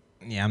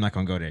 yeah, I'm not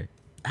gonna go there.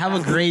 Have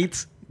a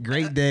great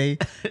day,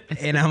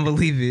 and I'm gonna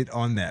leave it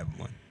on that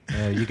one.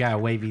 You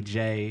got Wavy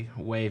J,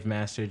 Wave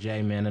Master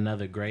J, man.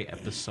 Another great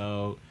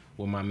episode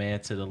with my man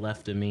to the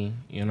left of me.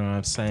 You know what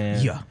I'm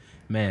saying? Yeah.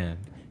 Man.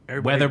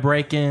 Everybody- Weather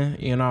breaking,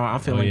 you know, I'm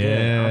feeling good.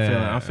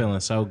 yeah. I'm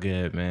feeling so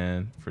good,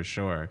 man, for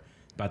sure.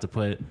 About to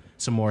put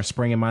some more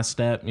spring in my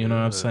step, you know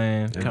what I'm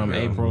saying? Come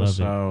Yeah. April, Love it.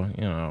 so,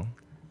 you know.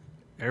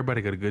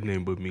 Everybody got a good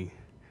name but me.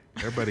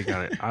 Everybody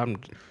got it.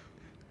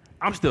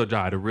 I'm still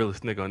Jai, the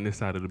realest nigga on this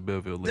side of the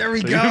Belleville. Lake. There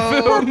we So you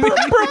go. feel me?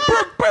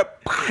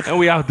 And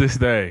we out this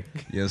thing.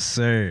 Yes,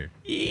 sir.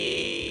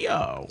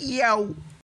 Yo. Yo.